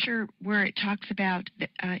scripture where it talks about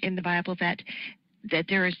in the Bible that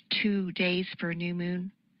there is 2 days for a new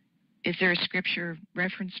moon? Is there a scripture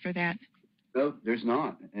reference for that? No, there's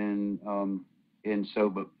not. And so,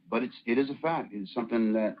 but it is a fact. It's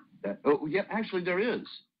something that oh yeah, actually there is.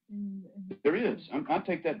 There is. I'll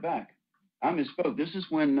take that back. I misspoke. This is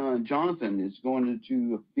when Jonathan is going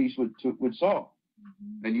to a feast with Saul,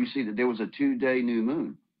 and you see that there was a 2-day new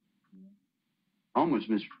moon. Almost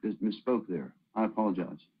misspoke there. I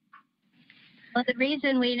apologize. Well, the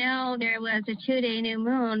reason we know there was a 2-day new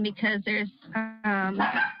moon because there's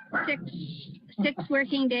six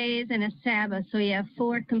working days and a Sabbath, so you have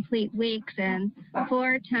 4 complete weeks, and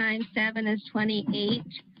 4 times 7 is 28.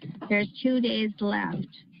 There's 2 days left.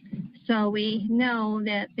 So we know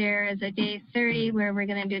that there is a day 30 where we're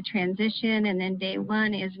going to do transition, and then day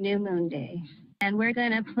 1 is new moon day. And we're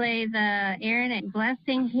going to play the Aaronic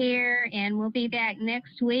blessing here, and we'll be back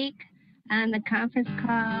next week on the conference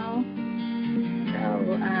call.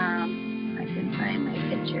 So I can find my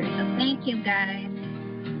picture. So thank you, guys.